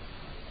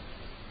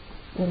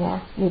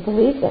 You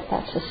believe that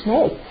that's a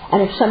snake.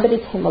 And if somebody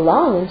came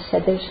along and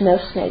said there's no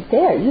snake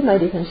there, you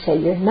might even say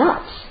you're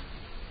nuts.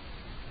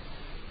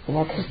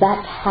 Because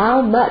that's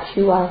how much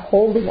you are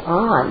holding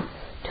on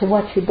to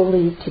what you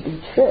believe to be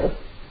true.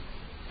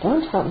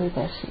 Don't tell me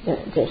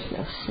there's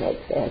no snake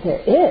there.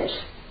 There is.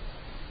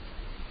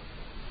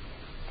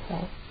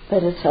 Okay?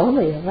 But it's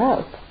only a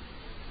rope.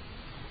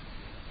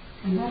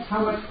 And that's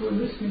how much we're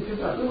listening to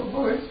that little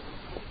voice.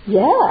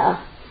 Yeah.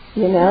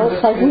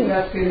 It's like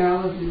that's the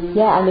analogy.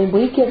 Yeah,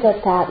 we give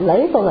it that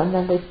label and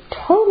then we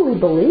totally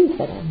believe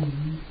in it.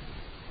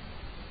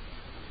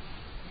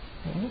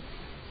 Okay?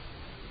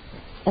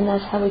 And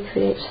that's how we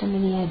create so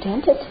many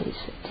identities.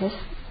 Just,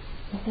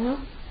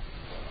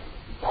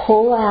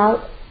 pull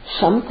out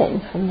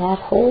something from that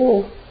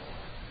whole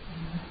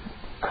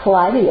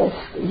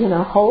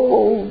kaleidoscope,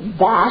 whole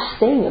vast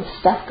thing of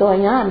stuff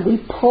going on. We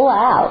pull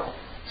out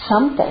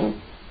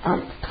something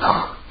and,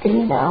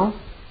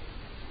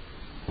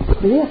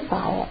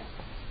 reify it.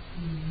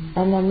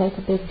 And then make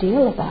a big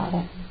deal about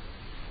it.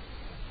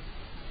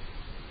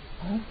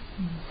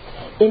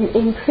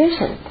 In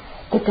prison,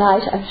 the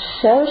guys are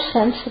so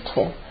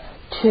sensitive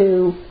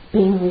to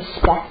being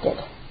respected.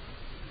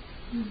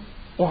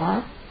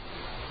 Yeah?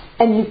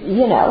 And,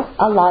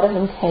 a lot of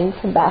them came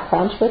from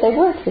backgrounds where they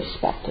weren't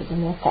respected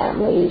in their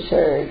families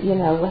or,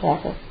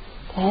 whatever.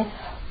 Okay?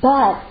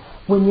 But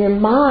when your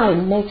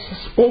mind makes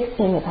this big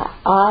thing about,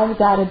 I've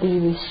got to be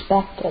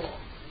respected,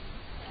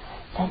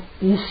 then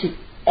you see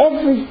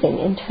everything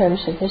in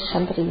terms of, is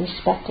somebody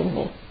respecting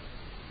me?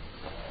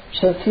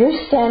 So if you're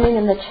standing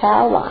in the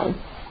chow line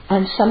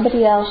and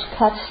somebody else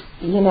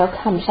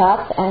comes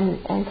up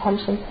and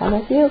comes in front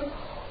of you,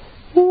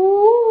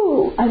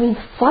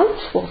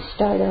 fights will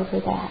start over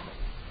that.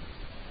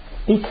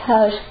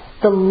 Because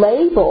the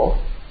label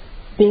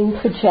being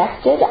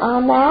projected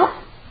on that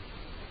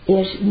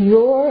is,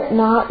 you're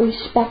not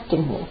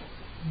respecting me.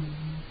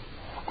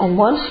 And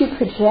once you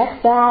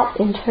project that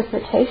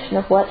interpretation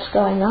of what's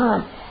going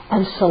on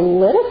and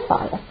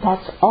solidify it,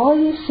 that's all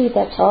you see,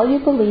 that's all you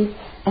believe,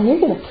 and you're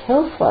going to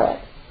kill for it.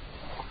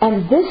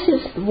 And this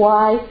is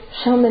why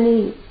so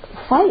many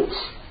fights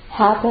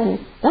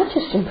happen, not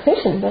just in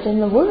prison, but in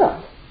the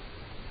world.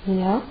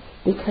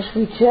 Because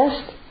we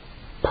just,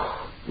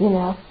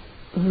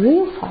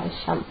 reify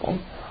something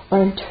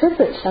or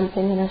interpret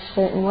something in a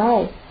certain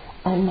way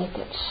and make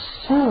it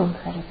so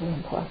incredibly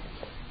important.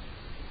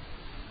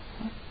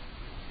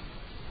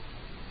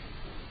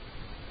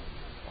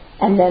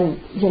 And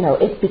then,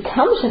 it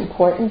becomes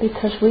important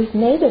because we've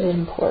made it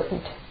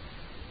important.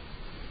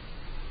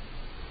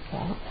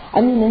 Okay?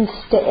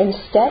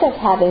 Instead of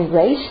having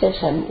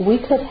racism, we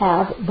could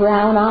have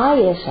brown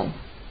eyeism.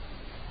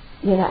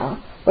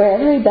 Where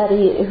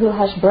everybody who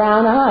has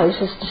brown eyes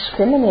is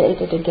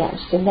discriminated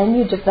against. And then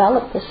you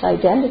develop this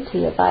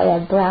identity of, I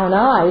have brown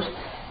eyes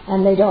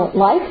and they don't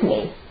like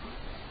me.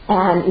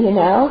 And,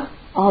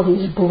 all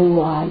these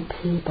blue-eyed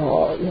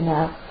people,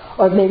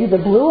 or maybe the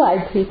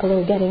blue-eyed people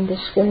are getting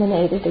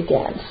discriminated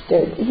against,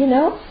 or,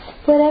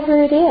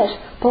 whatever it is.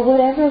 But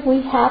whatever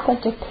we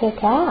happen to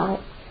pick out,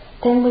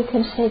 then we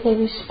can say they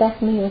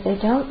respect me or they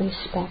don't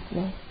respect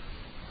me.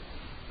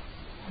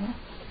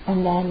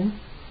 And then,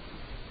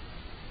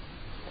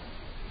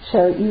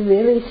 so you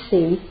really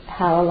see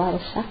how a lot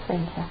of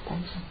suffering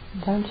happens,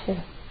 don't you?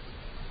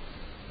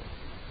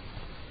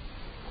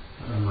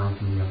 That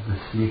reminds me of the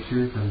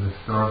Sneakers and the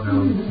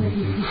Strawberry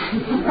Sneakers.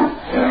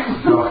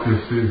 Dr.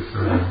 Seuss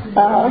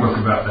book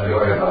about that.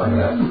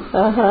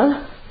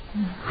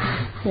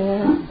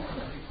 Yeah.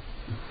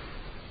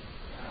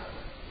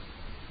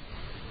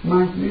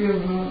 Reminds me of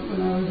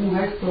when I was in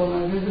high school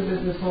and I visited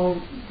this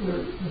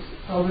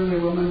elderly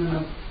woman in a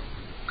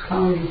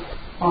county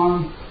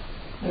farm,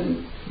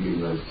 and she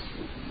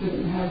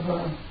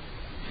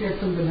had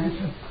some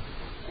dementia,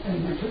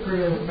 and I took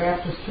her to the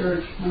Baptist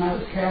church, and I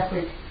was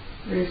Catholic,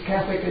 raised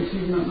Catholic, and she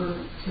remember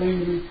saying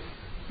to me,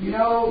 we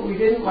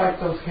didn't like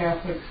those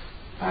Catholics.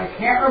 I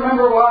can't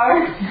remember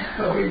why,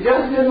 but we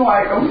just didn't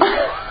like them.